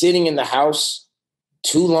hate sitting in the house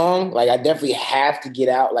too long. Like I definitely have to get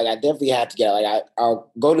out. Like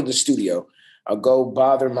I'll go to the studio. I'll go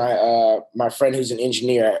bother my friend who's an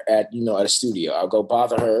engineer at a studio. I'll go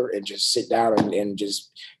bother her and just sit down and just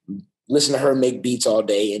listen to her make beats all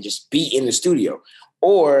day and just be in the studio.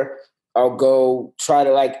 Or I'll go try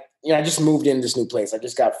to I just moved in this new place. I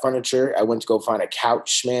just got furniture. I went to go find a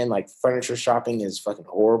couch, man. Like furniture shopping is fucking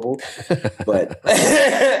horrible. But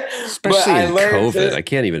especially in COVID, I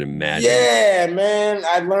can't even imagine. Yeah, man.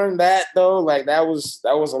 I learned that though. Like that was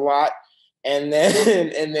a lot. And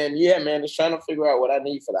then yeah, man, just trying to figure out what I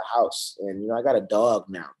need for the house. And I got a dog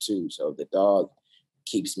now too. So the dog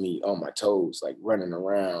keeps me on my toes, like running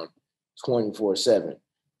around 24/7.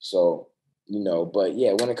 So, but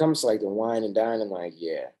yeah, when it comes to like the wine and dining, like,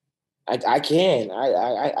 yeah. I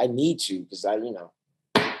need to, because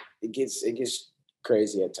it gets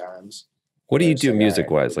crazy at times. What do you It's do like, all music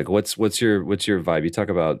right, wise? Like what's your vibe? You talk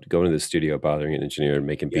about going to the studio, bothering an engineer and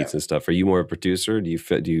making yeah, beats and stuff. Are you more a producer? Do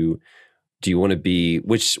you want to be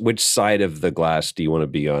which side of the glass do you want to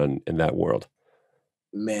be on in that world?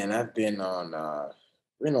 man, I've been on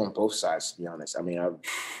both sides, to be honest. I mean, I've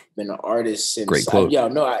been an artist Great since quote.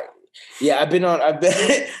 I've been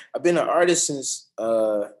I've been an artist since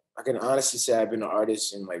I can honestly say I've been an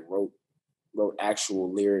artist and like wrote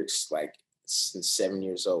actual lyrics like since 7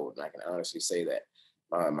 years old. And I can honestly say that.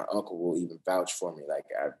 My uncle will even vouch for me. Like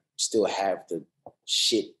I still have the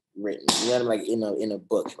shit written, you know what I mean? Like in a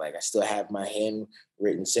book. Like I still have my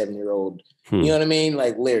handwritten 7-year-old, you know what I mean?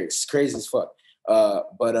 Like lyrics, crazy as fuck.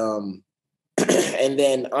 But and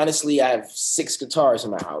then honestly, I have 6 guitars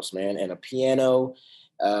in my house, man, and a piano.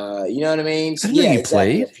 You know what I mean? I So, didn't know yeah, you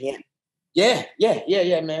exactly. A played. piano.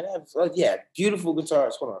 Yeah, man. I have, yeah, beautiful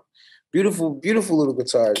guitars. Hold on, beautiful little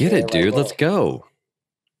guitars, Get man. it, Like, dude. hold Let's on. go.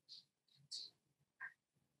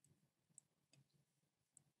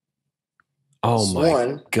 Oh This is my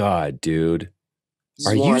one. God, dude. This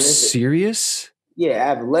Are is you one. This is, serious? yeah, I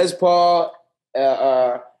have a Les Paul.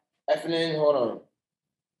 Effing. Hold on.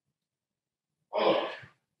 Oh,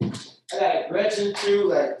 I got a Gretchen too.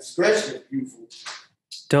 Like this Gretchen is beautiful.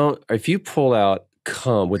 Don't if you pull out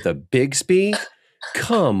come with a Bigsby,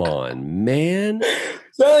 come on, man.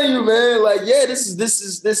 Telling you, man. Like, yeah, this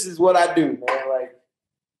is what I do, man. Like,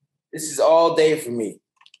 this is all day for me.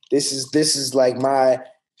 This is like my.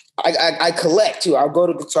 I collect too. I'll go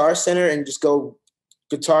to Guitar Center and just go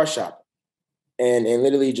guitar shopping, and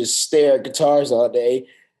literally just stare at guitars all day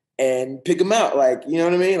and pick them out. Like, you know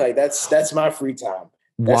what I mean? Like that's my free time.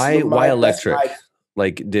 Why That's my electric?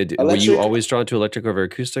 Like were you electric. always drawn to electric over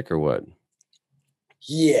acoustic or what?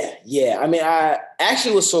 Yeah. I mean, I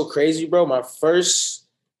actually was so crazy, bro. My first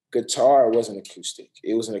guitar was an acoustic.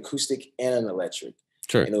 It was an acoustic and an electric.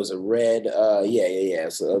 Sure. And it was a red, yeah.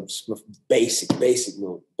 It's a basic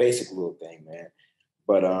little thing, man.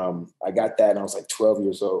 But I got that and I was like 12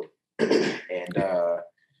 years old. And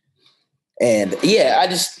yeah,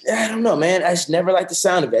 I don't know, man. I just never liked the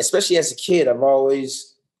sound of it, especially as a kid. I've always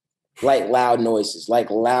liked loud noises, like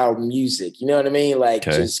loud music. You know what I mean? Like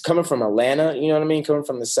just coming from Atlanta, you know what I mean? Coming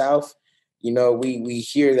from the South, you know, we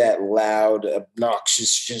hear that loud,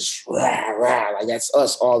 obnoxious, just rah, rah, like that's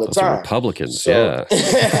us all the time. Republicans, so, yeah.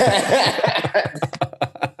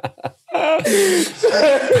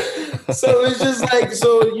 So it's just like,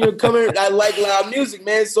 so, you know, I like loud music,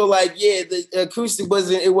 man. So like, yeah, the acoustic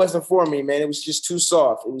wasn't for me, man. It was just too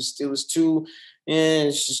soft. It was too, and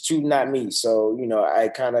it's just too not me. So, you know, I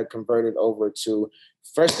kind of converted over to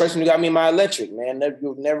first person who got me my electric, man.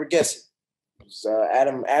 You'll never guess it. It was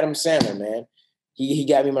Adam Sandler, man. He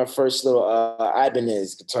got me my first little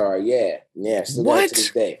Ibanez guitar. Yeah. Still got it to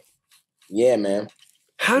this day. Yeah, man.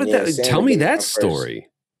 How did that? Tell me that story.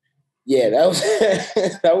 Yeah, that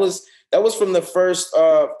was that was from the first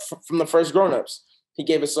Grown Ups. He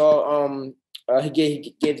gave us all he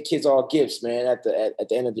gave the kids all gifts, man, at the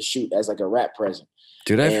end of the shoot as like a rap present.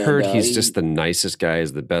 Dude, I've heard he's just the nicest guy,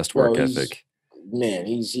 has the best work ethic. Man,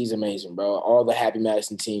 he's amazing, bro. All the Happy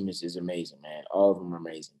Madison team is amazing, man. All of them are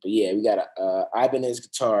amazing. But yeah, we got a Ibanez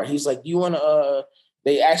guitar. He's like, you want to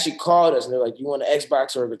they actually called us and they're like, you want an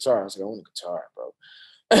Xbox or a guitar? I was like, I want a guitar, bro.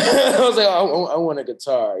 I was like, I want a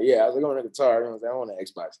guitar. Yeah, I was like, I want a guitar. I was like, I want an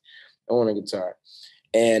Xbox. I want a guitar.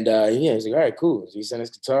 And yeah, he's like, all right, cool. So he sent us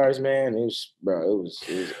guitars, man. It was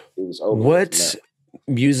over. What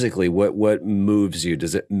musically, what moves you?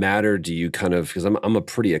 Does it matter? Do you kind of, because I'm a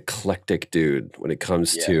pretty eclectic dude when it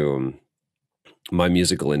comes to my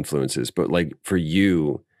musical influences, but like for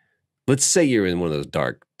you, let's say you're in one of those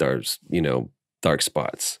dark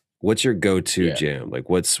spots. What's your go-to jam? Like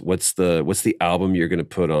what's the album you're gonna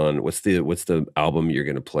put on? What's the album you're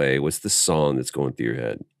gonna play? What's the song that's going through your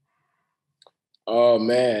head? Oh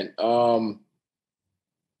man.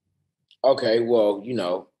 Okay, well, you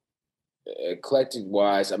know, eclectic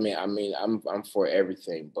wise, I mean, I'm for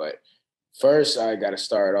everything, but first I gotta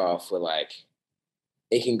start off with like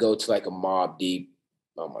it can go to like a Mobb Deep.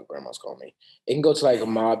 Oh, my grandma's calling me. It can go to like a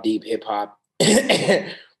Mobb Deep hip hop,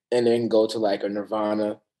 and then it can go to like a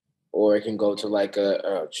Nirvana, or it can go to like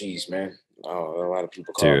oh geez, man. Oh, a lot of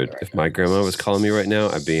people call me right if now. my grandma was calling me right now,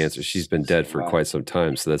 I'd be answering. She's been dead for quite some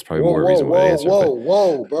time, so that's probably more reason why I answer.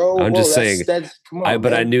 Whoa, bro. I'm just saying. Come on,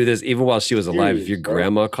 but I knew this even while she was alive. If your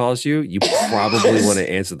grandma calls you, you probably want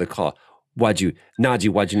to answer the call. Nadji,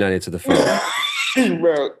 why'd you not answer the phone?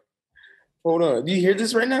 Bro, hold on. Do you hear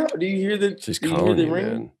this right now? Do you hear the? She's calling you,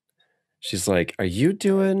 man. She's like, "Are you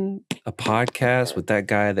doing a podcast with that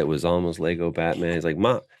guy that was almost Lego Batman?" He's like,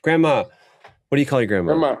 "Grandma, what do you call your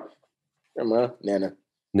grandma?" Grandma, Nana.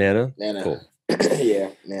 Nana? Nana. Cool.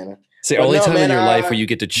 Yeah, Nana. It's the But only no, time in man, your life where you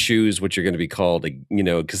get to choose what you're going to be called, like, you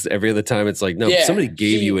know, because every other time it's like, no, if somebody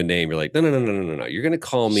gave you a name. You're like, no. You're going to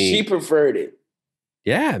call me. She preferred it.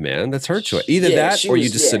 Yeah, man, that's her choice. Either that or you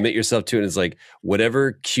just submit yourself to it. And it's like,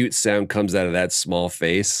 whatever cute sound comes out of that small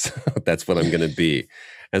face, that's what I'm going to be.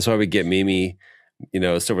 That's why we get Mimi, you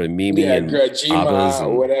know, sort of Mimi and Grajima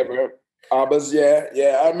or whatever. Abbas,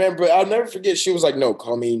 yeah. I remember, I'll never forget. She was like, no,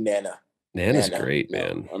 call me Nana. Nana's great,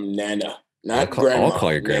 man. I'm Nana. Not grandma. I'll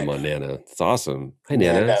call your grandma Nana. It's awesome. Hi,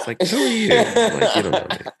 Nana. It's like, who are you? Like, you don't know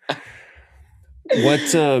me. What?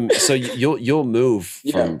 So you'll move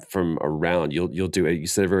from around. You'll do it. You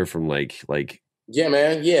said everywhere from like. Yeah,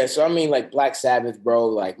 man. Yeah. So I mean, like Black Sabbath, bro.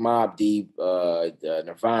 Like Mobb Deep,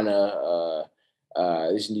 Nirvana,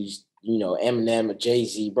 you know, Eminem,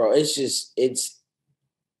 Jay-Z, bro. It's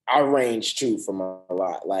I range too from a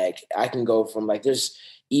lot. Like I can go from like there's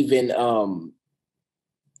even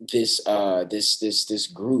this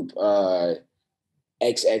group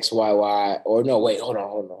XXYY or no wait hold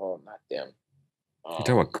on not them.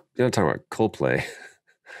 You're not talking about Coldplay.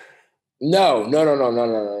 No.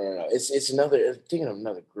 It's another. I'm thinking of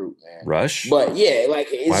another group, man. Rush, but yeah, like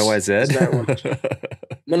it's YYZ. It's not Rush.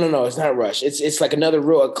 No, it's not Rush. It's like another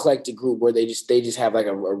real eclectic group where they just have like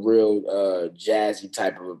a real jazzy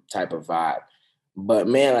type of vibe. But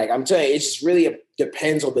man, like I'm telling you, it just really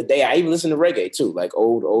depends on the day. I even listen to reggae too, like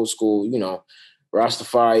old school, you know,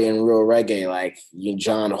 Rastafari and real reggae, like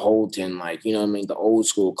John Holton, like you know what I mean, the old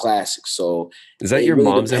school classics. So is that your really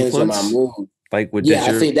mom's influence? On my mood. Like,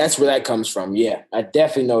 I think that's where that comes from. Yeah, I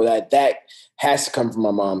definitely know that has to come from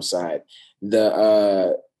my mom's side.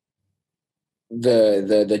 The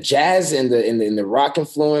jazz and the rock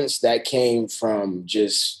influence that came from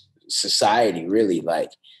just society, really,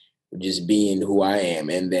 like just being who I am,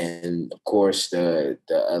 and then of course the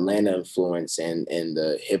Atlanta influence and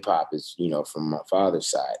the hip hop is from my father's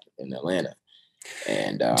side in Atlanta.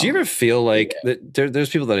 And do you ever feel like that there's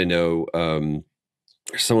people that I know?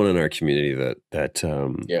 Someone in our community that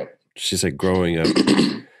she's like growing up.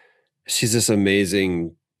 She's this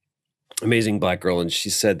amazing Black girl, and she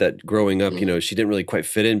said that growing up, she didn't really quite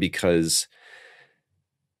fit in because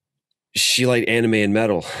she liked anime and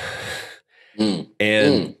metal,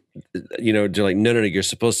 and they're like, no, you're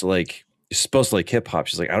supposed to like hip hop.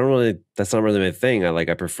 She's like, I don't really, that's not really my thing.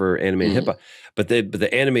 I prefer anime and hip hop, but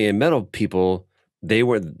the anime and metal people, they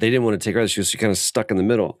didn't want to take her. She was kind of stuck in the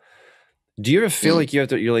middle. Do you ever feel like you're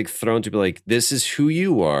like thrown to be like, this is who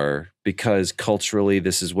you are because culturally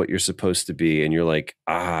this is what you're supposed to be, and you're like,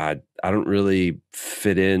 I don't really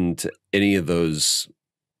fit into any of those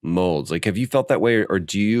molds. Like, have you felt that way, or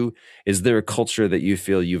is there a culture that you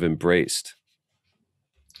feel you've embraced?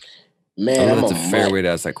 Man, I don't know if that's a fair way to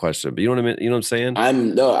ask that question, but you know what I mean? You know what I'm saying?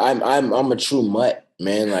 I'm a true mutt,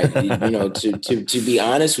 man. Like, to be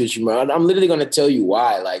honest with you, man, I'm literally gonna tell you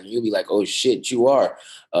why. Like, you'll be like, oh shit, you are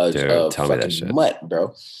a fucking mutt,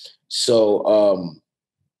 bro. So,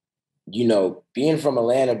 being from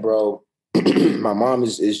Atlanta, bro, my mom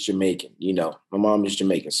is Jamaican. My mom is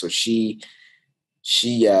Jamaican, so she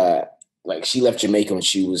left Jamaica when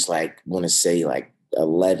she was like, I want to say like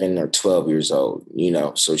 11 or 12 years old,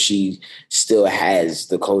 so she still has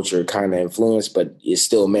the culture kind of influence, but it's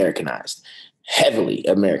still Americanized, heavily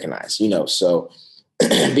Americanized, so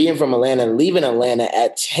being from Atlanta, leaving Atlanta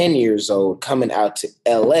at 10 years old, coming out to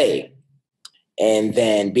LA, and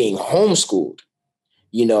then being homeschooled.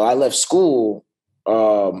 I left school.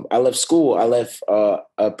 I left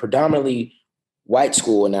a predominantly white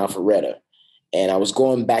school in Alpharetta, and I was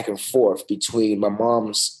going back and forth between my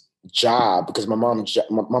mom's job because my mom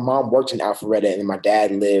worked in Alpharetta and my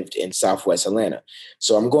dad lived in Southwest Atlanta.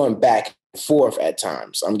 So I'm going back and forth at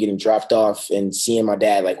times. I'm getting dropped off and seeing my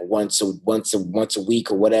dad like once a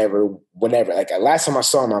week or whatever. Like last time I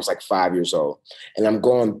saw him, I was like 5 years old, and I'm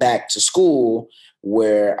going back to school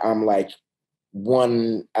where I'm like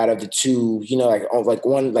one out of the two,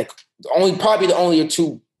 probably the only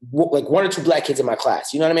two, like one or two black kids in my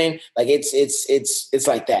class. You know what I mean? Like it's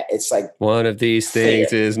like that. It's like one of these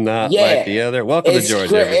things is not like the other. Welcome to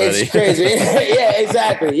Georgia, everybody. It's crazy. Yeah,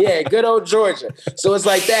 exactly. Yeah, good old Georgia. So it's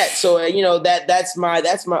like that. So that's my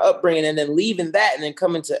upbringing, and then leaving that, and then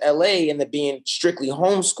coming to LA, and then being strictly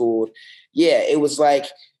homeschooled. Yeah, it was like,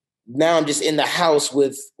 now I'm just in the house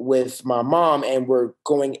with my mom, and we're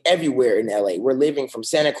going everywhere in LA. We're living from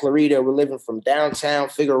Santa Clarita. We're living from downtown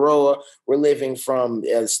Figueroa. We're living from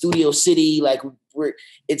Studio City. Like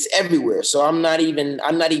it's everywhere. So I'm not even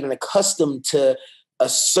accustomed to a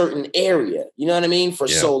certain area. You know what I mean? For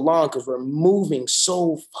so long, because we're moving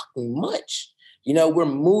so fucking much. we're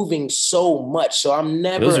moving so much. So I'm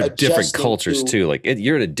And those never are different adjusting cultures to, too. Like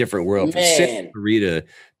you're in a different world from Santa man, Clarita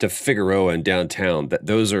to Figueroa and downtown.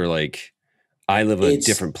 Those are like, I live on it's,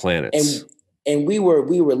 different planets. and we were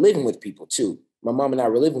living with people too. My mom and I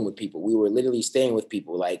were living with people. We were literally staying with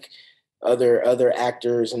people, like other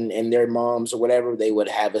actors and their moms or whatever. They would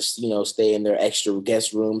have us, stay in their extra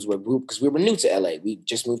guest rooms with group, because we were new to LA. We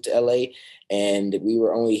just moved to LA, and we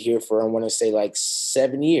were only here for, I want to say, like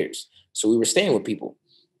 7 years. So we were staying with people,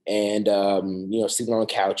 and sleeping on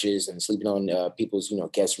couches and sleeping on people's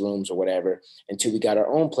guest rooms or whatever, until we got our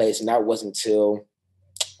own place. And that wasn't until,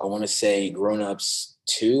 I want to say, Grown Ups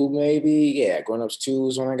 2, maybe. Yeah, Grown Ups 2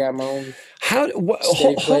 is when I got my own steady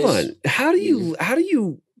Hold place. on. How do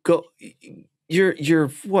you go? You're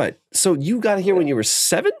what? So you got here when you were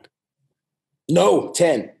 7? No,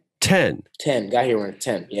 10. 10. 10. Got here when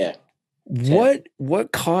 10. Yeah. 10.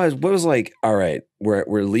 What caused? What was like? All right,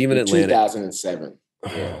 we're leaving In Atlanta. 2007.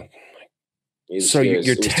 Yeah. So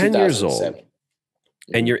you're 10 years old,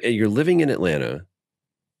 and Mm-hmm. you're living in Atlanta.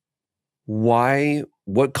 Why?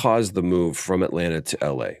 What caused the move from Atlanta to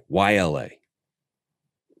LA? Why LA?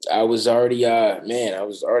 I was already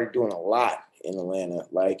doing a lot in Atlanta.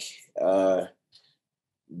 Like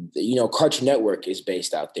Cartoon Network is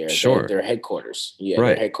based out there. Sure. Their headquarters. Yeah, right.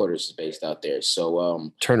 Their headquarters is based out there.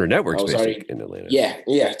 So Turner Network's based in Atlanta.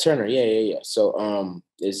 Yeah, Turner. Yeah. So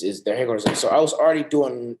is their headquarters. So I was already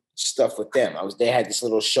doing stuff with them. They had this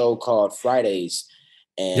little show called Fridays,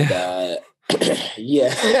 and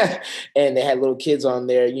yeah, and they had little kids on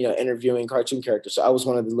there, interviewing cartoon characters. So I was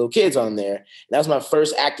one of the little kids on there. And that was my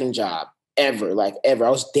first acting job ever. I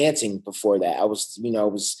was dancing before that. I was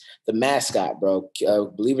the mascot, bro.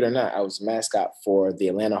 Believe it or not, I was the mascot for the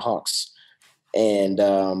Atlanta Hawks. And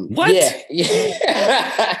what?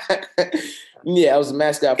 Yeah. Yeah, I was the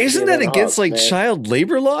mascot for Isn't the that against Hawks, like man. child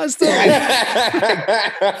labor laws though?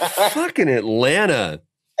 Fucking Atlanta.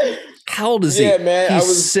 How old is he? Yeah, man.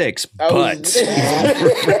 He's 6, but he's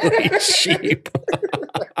really cheap.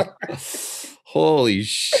 Holy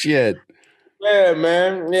shit. Yeah,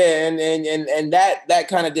 man. Yeah, and that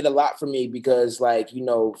kind of did a lot for me, because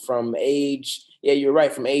from age, yeah, you're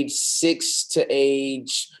right, from age 6 to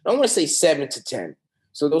age, I don't want to say 7 to 10.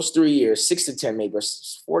 So those 3 years, 6 to 10, maybe, or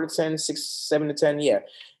 4 to 10, 6, 7 to 10, yeah.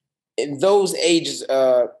 In those ages,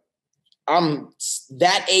 I'm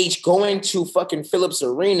that age going to fucking Phillips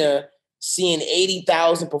Arena, seeing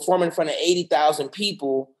 80,000, performing in front of 80,000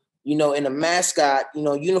 people, in a mascot,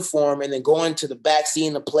 uniform, and then going to the back,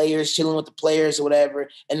 seeing the players, chilling with the players or whatever,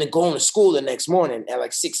 and then going to school the next morning at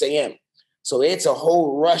like 6 a.m. So it's a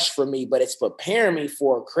whole rush for me, but it's preparing me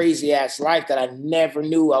for a crazy ass life that I never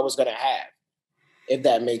knew I was going to have, if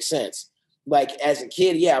that makes sense. Like as a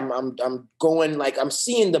kid, yeah, I'm going, like, I'm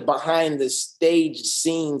seeing the behind the stage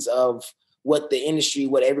scenes of what the industry,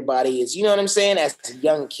 what everybody is, you know what I'm saying? As a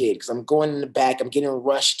young kid, because I'm going in the back, I'm getting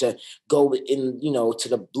rushed to go in, to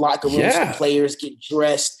the locker rooms, the players get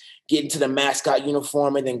dressed, get into the mascot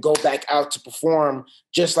uniform, and then go back out to perform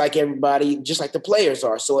just like everybody, just like the players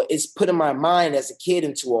are. So it's putting my mind as a kid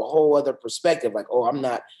into a whole other perspective. Like, oh, I'm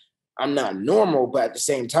not normal, but at the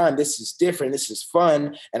same time, this is different. This is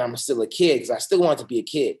fun. And I'm still a kid, because I still want to be a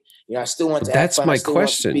kid. I still want to have fun. That's my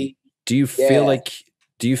question. Do you feel like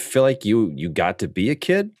you got to be a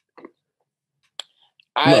kid?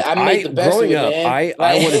 Look, I made the best growing of it, up,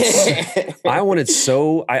 man.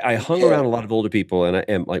 I hung around a lot of older people,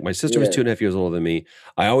 and like my sister was 2.5 years older than me.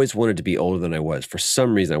 I always wanted to be older than I was. For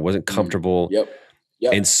some reason, I wasn't comfortable. Yep.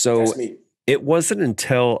 And so it wasn't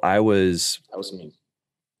until that was me.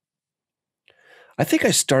 I think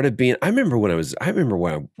I started being, I remember when I was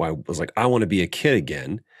like, I want to be a kid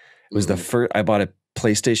again. It was the first, I bought a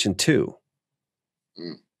PlayStation 2.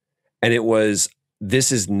 And it was,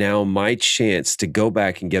 this is now my chance to go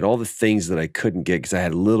back and get all the things that I couldn't get because I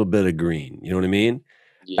had a little bit of green. You know what I mean?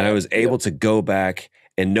 Yeah, and I was able to go back,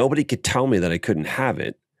 and nobody could tell me that I couldn't have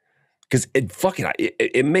it, because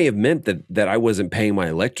it may have meant that I wasn't paying my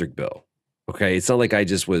electric bill. Okay. It's not like I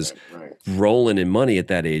just was rolling in money at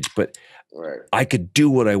that age, but I could do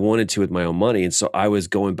what I wanted to with my own money. And so I was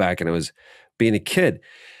going back and I was being a kid.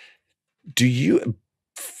 Do you,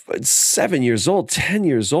 7 years old, 10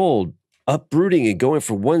 years old, uprooting and going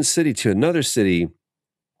from one city to another city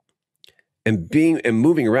and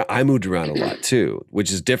moving around? I moved around a lot too,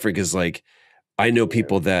 which is different, because like I know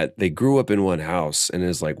people that they grew up in one house and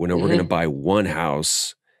it's like, well, no, we're going to buy one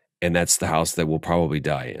house and that's the house that we'll probably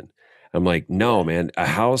die in. I'm like, no, man, a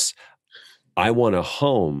house, I want a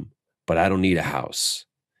home, but I don't need a house.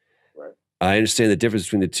 Right. I understand the difference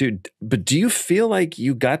between the two, but do you feel like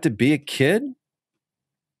you got to be a kid?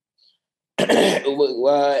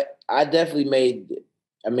 Well, I definitely made.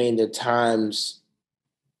 I mean, the times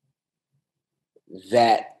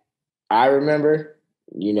that I remember,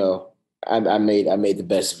 you know, I made the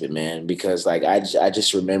best of it, man. Because like I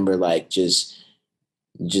just remember like just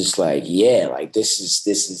like yeah, like this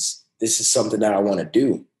is something that I want to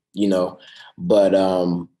do, you know. But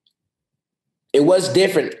it was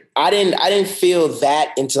different. I didn't feel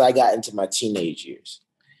that until I got into my teenage years.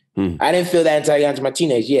 I didn't feel that until I got into my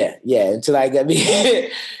teenage. Yeah, until I got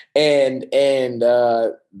me, and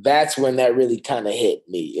that's when that really kind of hit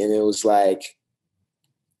me, and it was like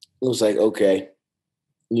okay,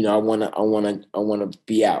 you know, I wanna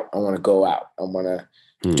be out. I wanna go out. I wanna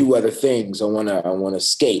do other things. I wanna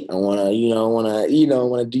skate. I wanna, I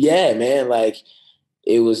wanna do. Yeah, man. Like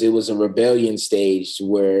it was a rebellion stage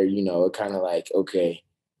where it kind of like okay,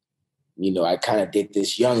 I kind of did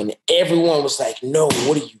this young, and everyone was like, "No,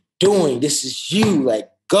 what are you doing? This is you.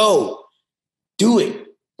 Like, go, do it."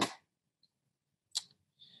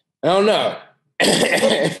 I don't know.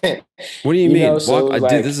 What do you mean? So Walk,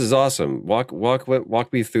 like, dude, this is awesome. Walk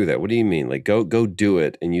me through that. What do you mean? Like, go do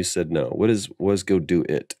it, and you said no. What was go do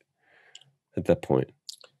it at that point?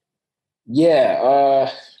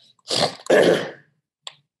 Yeah,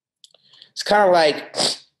 it's kind of like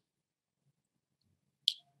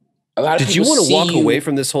a lot of Did you people want to walk you, away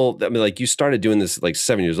from this whole? I mean, like you started doing this like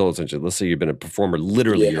 7 years old, essentially. Let's say you've been a performer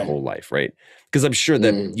literally your whole life, right? Because I'm sure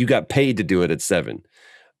that you got paid to do it at 7.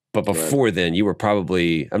 But before then, you were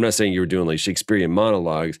probably, I'm not saying you were doing like Shakespearean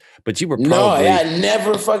monologues, but you were probably. No, I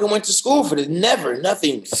never fucking went to school for this. Never,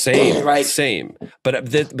 nothing. Same, like, same.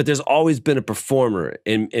 But there's always been a performer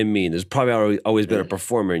in me. And there's probably always been a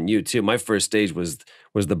performer in you too. My first stage was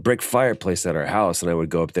the brick fireplace at our house. And I would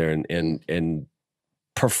go up there and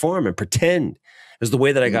perform and pretend. It was the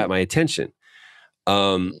way that I got my attention.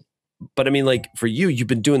 But I mean, like for you, you've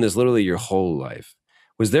been doing this literally your whole life.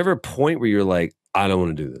 Was there ever a point where you're like, I don't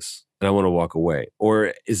want to do this and I want to walk away?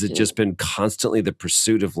 Or is it just been constantly the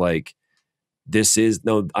pursuit of like,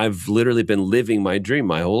 I've literally been living my dream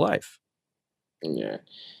my whole life? Yeah.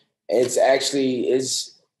 It's actually,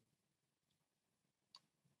 it's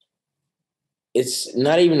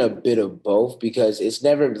not even a bit of both, because it's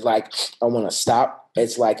never like I want to stop.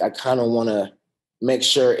 It's like I kind of want to make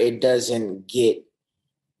sure it doesn't get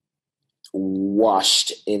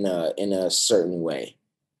washed in a certain way,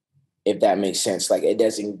 if that makes sense. Like it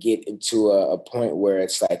doesn't get into a point where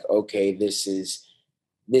it's like, okay, this is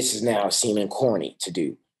now seeming corny to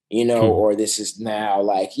do, or this is now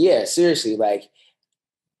like, yeah, seriously, like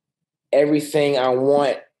everything I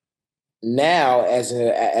want now as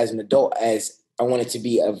an adult, as I want it to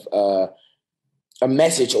be of a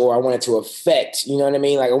message, or I want it to affect, you know what I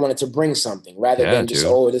mean? Like I want it to bring something rather than just,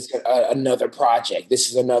 this is another project. This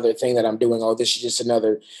is another thing that I'm doing. Oh, this is just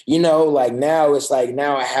another, like now it's like,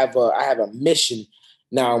 now I have a mission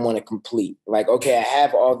now I want to complete. Like, okay, I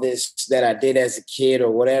have all this that I did as a kid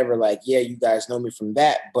or whatever. Like, yeah, you guys know me from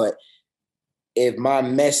that. But if my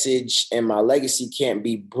message and my legacy can't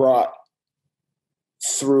be brought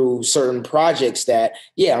through certain projects, that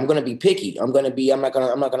I'm going to be picky. I'm going to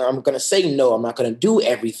say no. I'm not going to do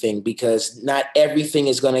everything, because not everything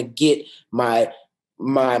is going to get my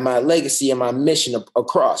legacy and my mission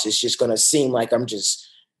across. It's just going to seem like I'm just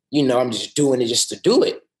doing it just to do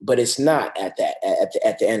it. But it's not at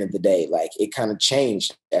the end of the day. Like it kind of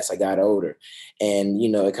changed as I got older, and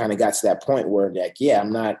it kind of got to that point where like,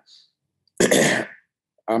 I'm not, I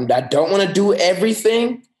don't want to do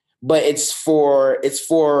everything, but it's for a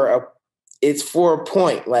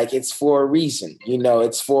point. Like it's for a reason,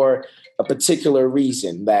 it's for a particular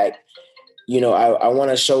reason that, I want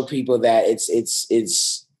to show people that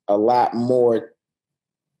it's a lot more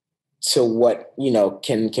to what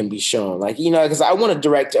can be shown, like because I want to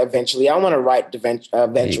direct eventually, I want to write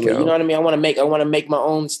eventually, you know what I mean? I want to make my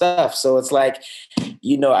own stuff. So it's like,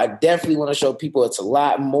 I definitely want to show people it's a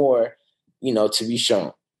lot more to be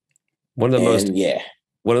shown. One of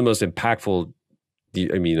the most impactful,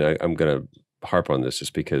 I mean, I'm gonna harp on this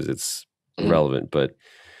just because it's relevant, but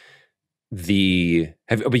have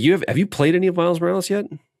you played any of Miles Morales yet?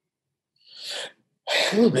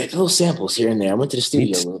 A little bit, little samples here and there. I went to the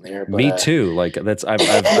studio a little there. But, me too. Like I've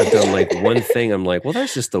done like one thing. I'm like, well,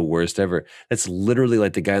 that's just the worst ever. That's literally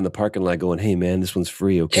like the guy in the parking lot going, "Hey man, this one's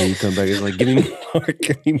free. Okay, you come back." It's like, give me more,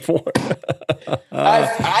 give me more.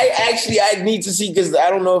 I need to see, because I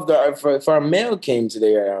don't know if our mail came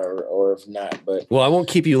today or if not. But well, I won't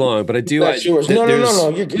keep you long. But I do. No. You're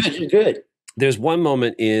good. You're good. There's one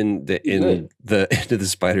moment in the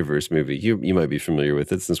Spider-Verse movie. You might be familiar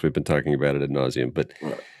with it since we've been talking about it ad nauseum, but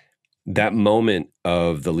that moment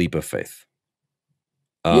of the leap of faith.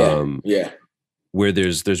 Yeah. where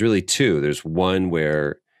there's really two. There's one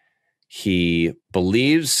where he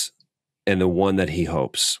believes and the one that he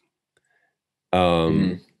hopes.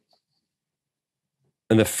 And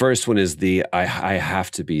the first one is I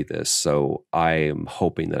have to be this, so I am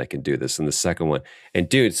hoping that I can do this. And the second one, and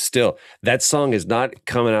dude, still that song is not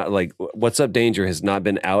coming out. Like "What's Up, Danger" has not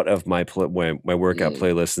been out of my workout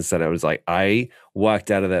playlist. Instead, I was like, I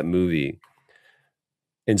walked out of that movie,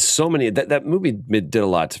 and so many that movie did a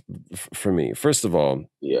lot for me. First of all,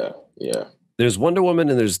 there's Wonder Woman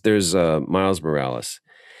and there's Miles Morales.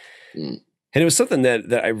 And it was something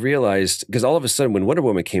that I realized, because all of a sudden when Wonder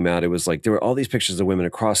Woman came out, it was like there were all these pictures of women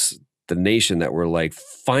across the nation that were like,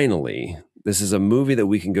 finally, this is a movie that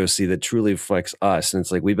we can go see that truly reflects us. And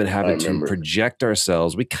it's like we've been having to project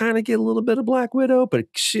ourselves. We kind of get a little bit of Black Widow, but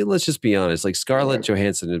let's just be honest, like Scarlett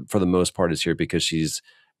Johansson for the most part is here because she's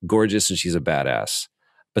gorgeous and she's a badass.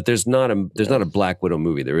 But there's not a Black Widow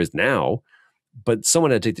movie. There is now, but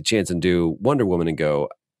someone had to take the chance and do Wonder Woman and go.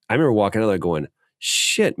 I remember walking out there going,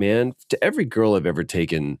 shit, man, to every girl I've ever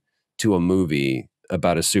taken to a movie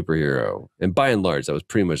about a superhero, and by and large, that was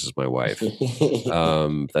pretty much just my wife.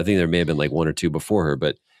 I think there may have been like one or two before her,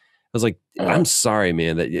 but I was like, I'm sorry,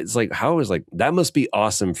 man. That it's like, how is like, that must be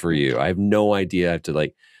awesome for you. I have no idea. I have to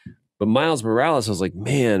like, but Miles Morales, I was like,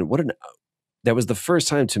 man, that was the first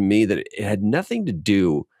time to me that it had nothing to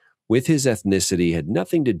do with his ethnicity, had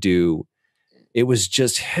nothing to do. It was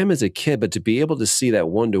just him as a kid, but to be able to see that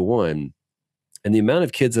 1-to-1. And the amount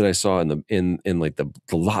of kids that I saw in like the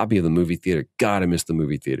lobby of the movie theater, God, I miss the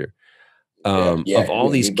movie theater. Of all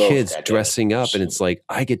these kids dressing up, and it's like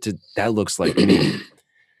that looks like me.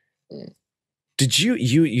 Did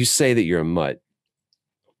you say that you're a mutt?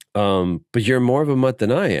 But you're more of a mutt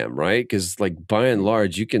than I am, right? Because like by and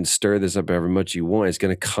large, you can stir this up however much you want. It's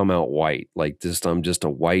going to come out white. Like I'm just a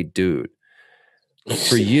white dude.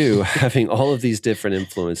 For you, having all of these different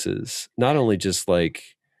influences, not only just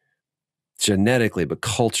like genetically, but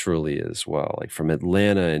culturally as well, like from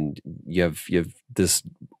Atlanta, and you have this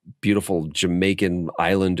beautiful Jamaican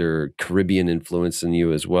Islander Caribbean influence in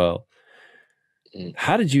you as well.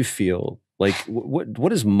 How did you feel? Like what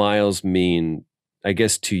does Miles mean, I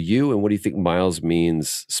guess, to you, and what do you think Miles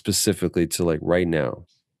means specifically to like right now?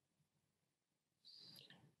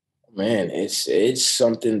 Man, it's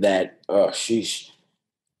something that sheesh.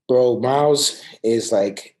 Bro, Miles is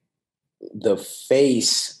like the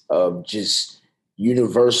face of just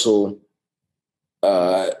universal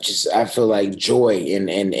just I feel like joy and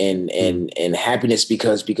happiness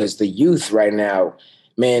because the youth right now,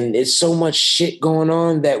 man, it's so much shit going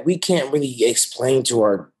on that we can't really explain to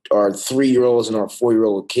our 3-year-olds and our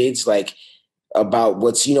 4-year-old kids like about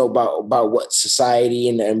what's about what society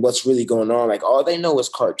and what's really going on. Like all they know is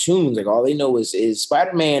cartoons, like all they know is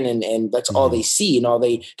Spider-Man and that's all they see and all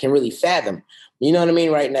they can really fathom. You know what I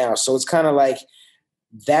mean right now. So it's kind of like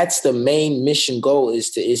that's the main mission goal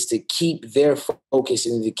is to keep their focus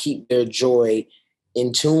and to keep their joy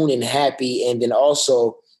in tune and happy, and then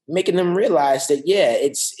also making them realize that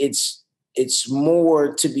it's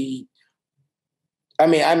more to be. I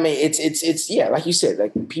mean, it's yeah, like you said,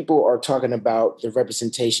 like people are talking about the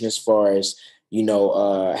representation as far as having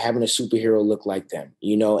a superhero look like them,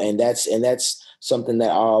 and that's something that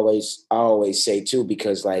I always say too,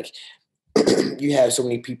 because like you have so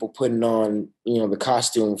many people putting on, the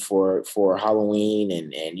costume for Halloween,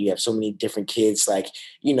 and you have so many different kids, like,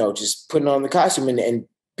 just putting on the costume and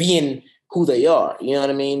being who they are, you know what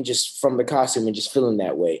I mean? Just from the costume and just feeling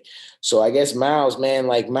that way. So I guess Miles, man,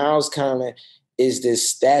 like Miles kind of is this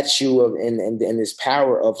statue of, and this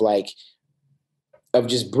power of like, of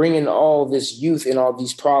just bringing all this youth and all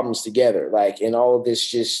these problems together, like, and all of this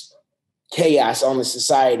just chaos on the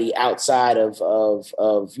society outside of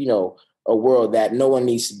a world that no one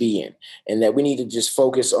needs to be in, and that we need to just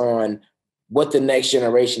focus on what the next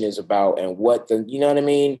generation is about and what you know what I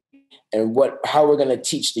mean? And how we're going to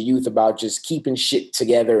teach the youth about just keeping shit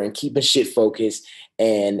together and keeping shit focused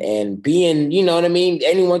and being, you know what I mean?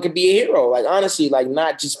 Anyone can be a hero. Like, honestly, like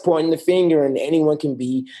not just pointing the finger, and anyone can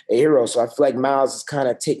be a hero. So I feel like Miles is kind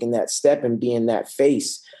of taking that step and being that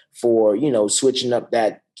face for, switching up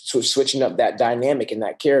that dynamic and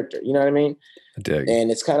that character. You know what I mean? I dig.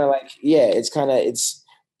 And it's kind of like, yeah,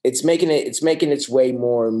 it's making its way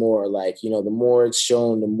more and more. Like, the more it's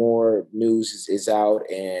shown, the more news is out,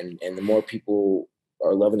 and the more people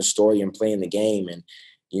are loving the story and playing the game. And,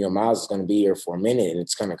 Miles is going to be here for a minute. And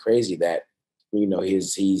it's kind of crazy that,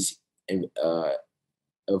 he's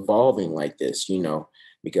evolving like this,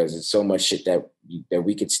 because it's so much shit that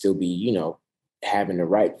we could still be, having to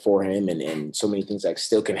write for him, and so many things that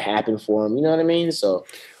still can happen for him. You know what I mean? So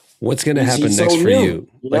What's going to happen he's so next for new, you?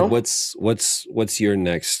 you Like know? what's your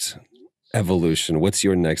next evolution? What's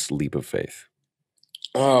your next leap of faith?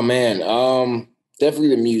 Oh man,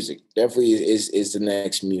 definitely the music. Definitely is the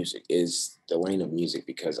next music, is the lane of music,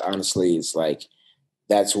 because honestly, it's like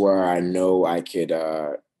that's where I know I could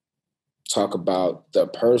talk about the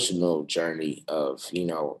personal journey of, you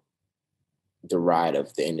know, the ride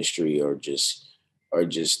of the industry, or just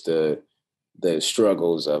the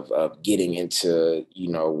struggles of getting into, you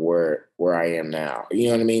know, where I am now. You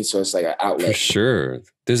know what I mean? So it's like an For outlet. sure.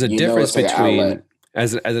 There's a You know, difference it's like an between outlet.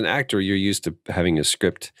 as an actor, you're used to having a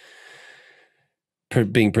script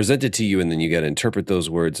being presented to you, and then you got to interpret those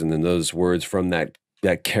words, and then those words from that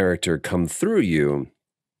character come through you.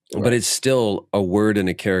 But Right. it's still a word and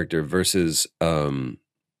a character versus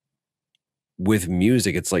with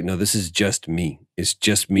music, it's like, no, this is just me. It's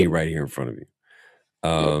just me Yep. right here in front of you.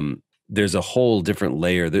 Yep. There's a whole different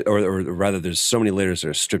layer, or rather, there's so many layers that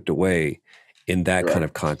are stripped away in that kind Right.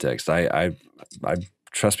 of context. I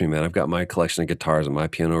trust me, man. I've got my collection of guitars and my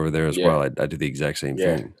piano over there as Yeah. well. I do the exact same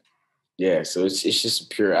Yeah. thing. Yeah, so it's just a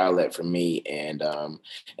pure outlet for me, and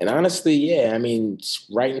honestly, yeah, I mean,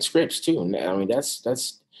 writing scripts too. And I mean, that's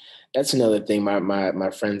another thing. My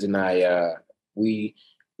friends and I, we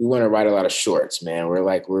want to write a lot of shorts, man.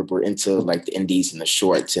 We're into like the indies and the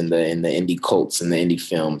shorts and the indie cults and the indie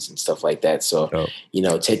films and stuff like that. So, Oh, you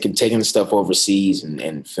know, taking the stuff overseas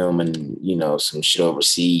and filming, you know, some shit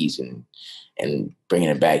overseas and bringing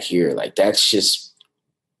it back here, like that's just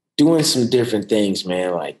doing some different things,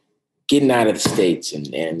 man. Like getting out of the States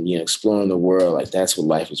and you know, exploring the world. Like that's what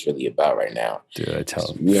life is really about right now. dude, I tell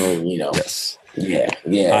them. You know, you know. Yes. Yeah,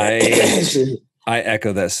 yeah. I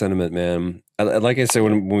echo that sentiment, man. Like I said,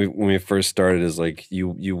 when we first started, is like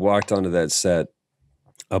you walked onto that set,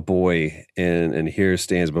 a boy, and here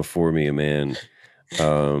stands before me a man.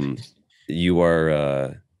 You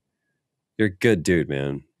are you're a good dude,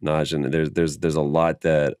 man, Naj, and there's a lot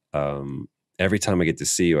that every time I get to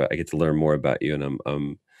see you, I get to learn more about you, and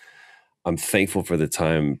I'm thankful for the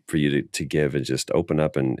time for you to give and just open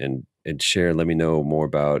up and share and let me know more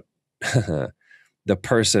about the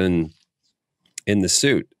person in the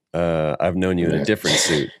suit. I've known you in a different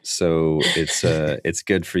suit, so it's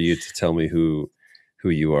good for you to tell me who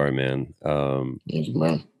you are, man. Thank you,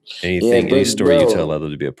 man. Yeah, Any big story you tell, bro. I'd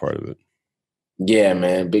love to be a part of it. Yeah,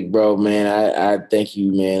 man, big bro, man. I thank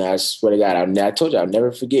you, man. I swear to God, I told you I'll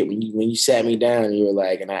never forget when you sat me down and you were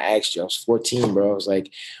like, and I asked you, I was 14, bro. I was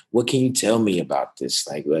like, what can you tell me about this?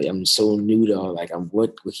 Like I'm so new to all, like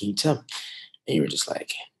what can you tell me? And you were just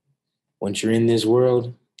like, once you're in this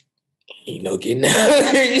world, ain't no getting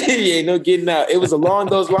out. Ain't no getting out. It was along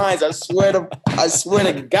those lines. I swear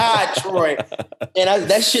to God, Troy. And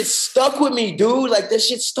that shit stuck with me, dude. Like that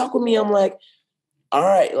shit stuck with me. I'm like, all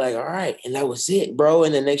right. And that was it, bro.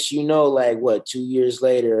 And the next you know, like what, 2 years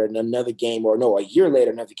later, and another game, or no, a year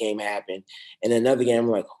later, another game happened. And another game, I'm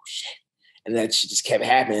like, oh shit. And that shit just kept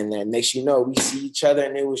happening. And then next you know, we see each other,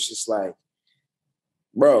 and it was just like,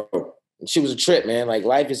 bro, she was a trip, man. Like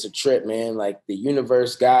life is a trip, man. Like the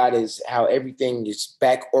universe, God is how everything is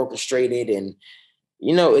back orchestrated, and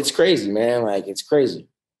you know, it's crazy, man. Like it's crazy.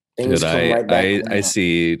 Things Dude, come right back I around.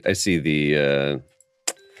 see I see the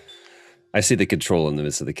control in the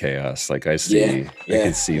midst of the chaos. Like Yeah, I can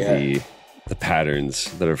yeah, see yeah, the patterns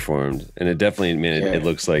that are formed, and it definitely, man, it yeah.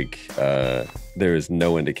 looks like there is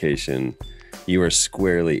no indication you are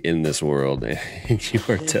squarely in this world, and you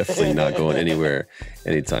are definitely not going anywhere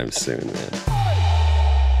anytime soon, man.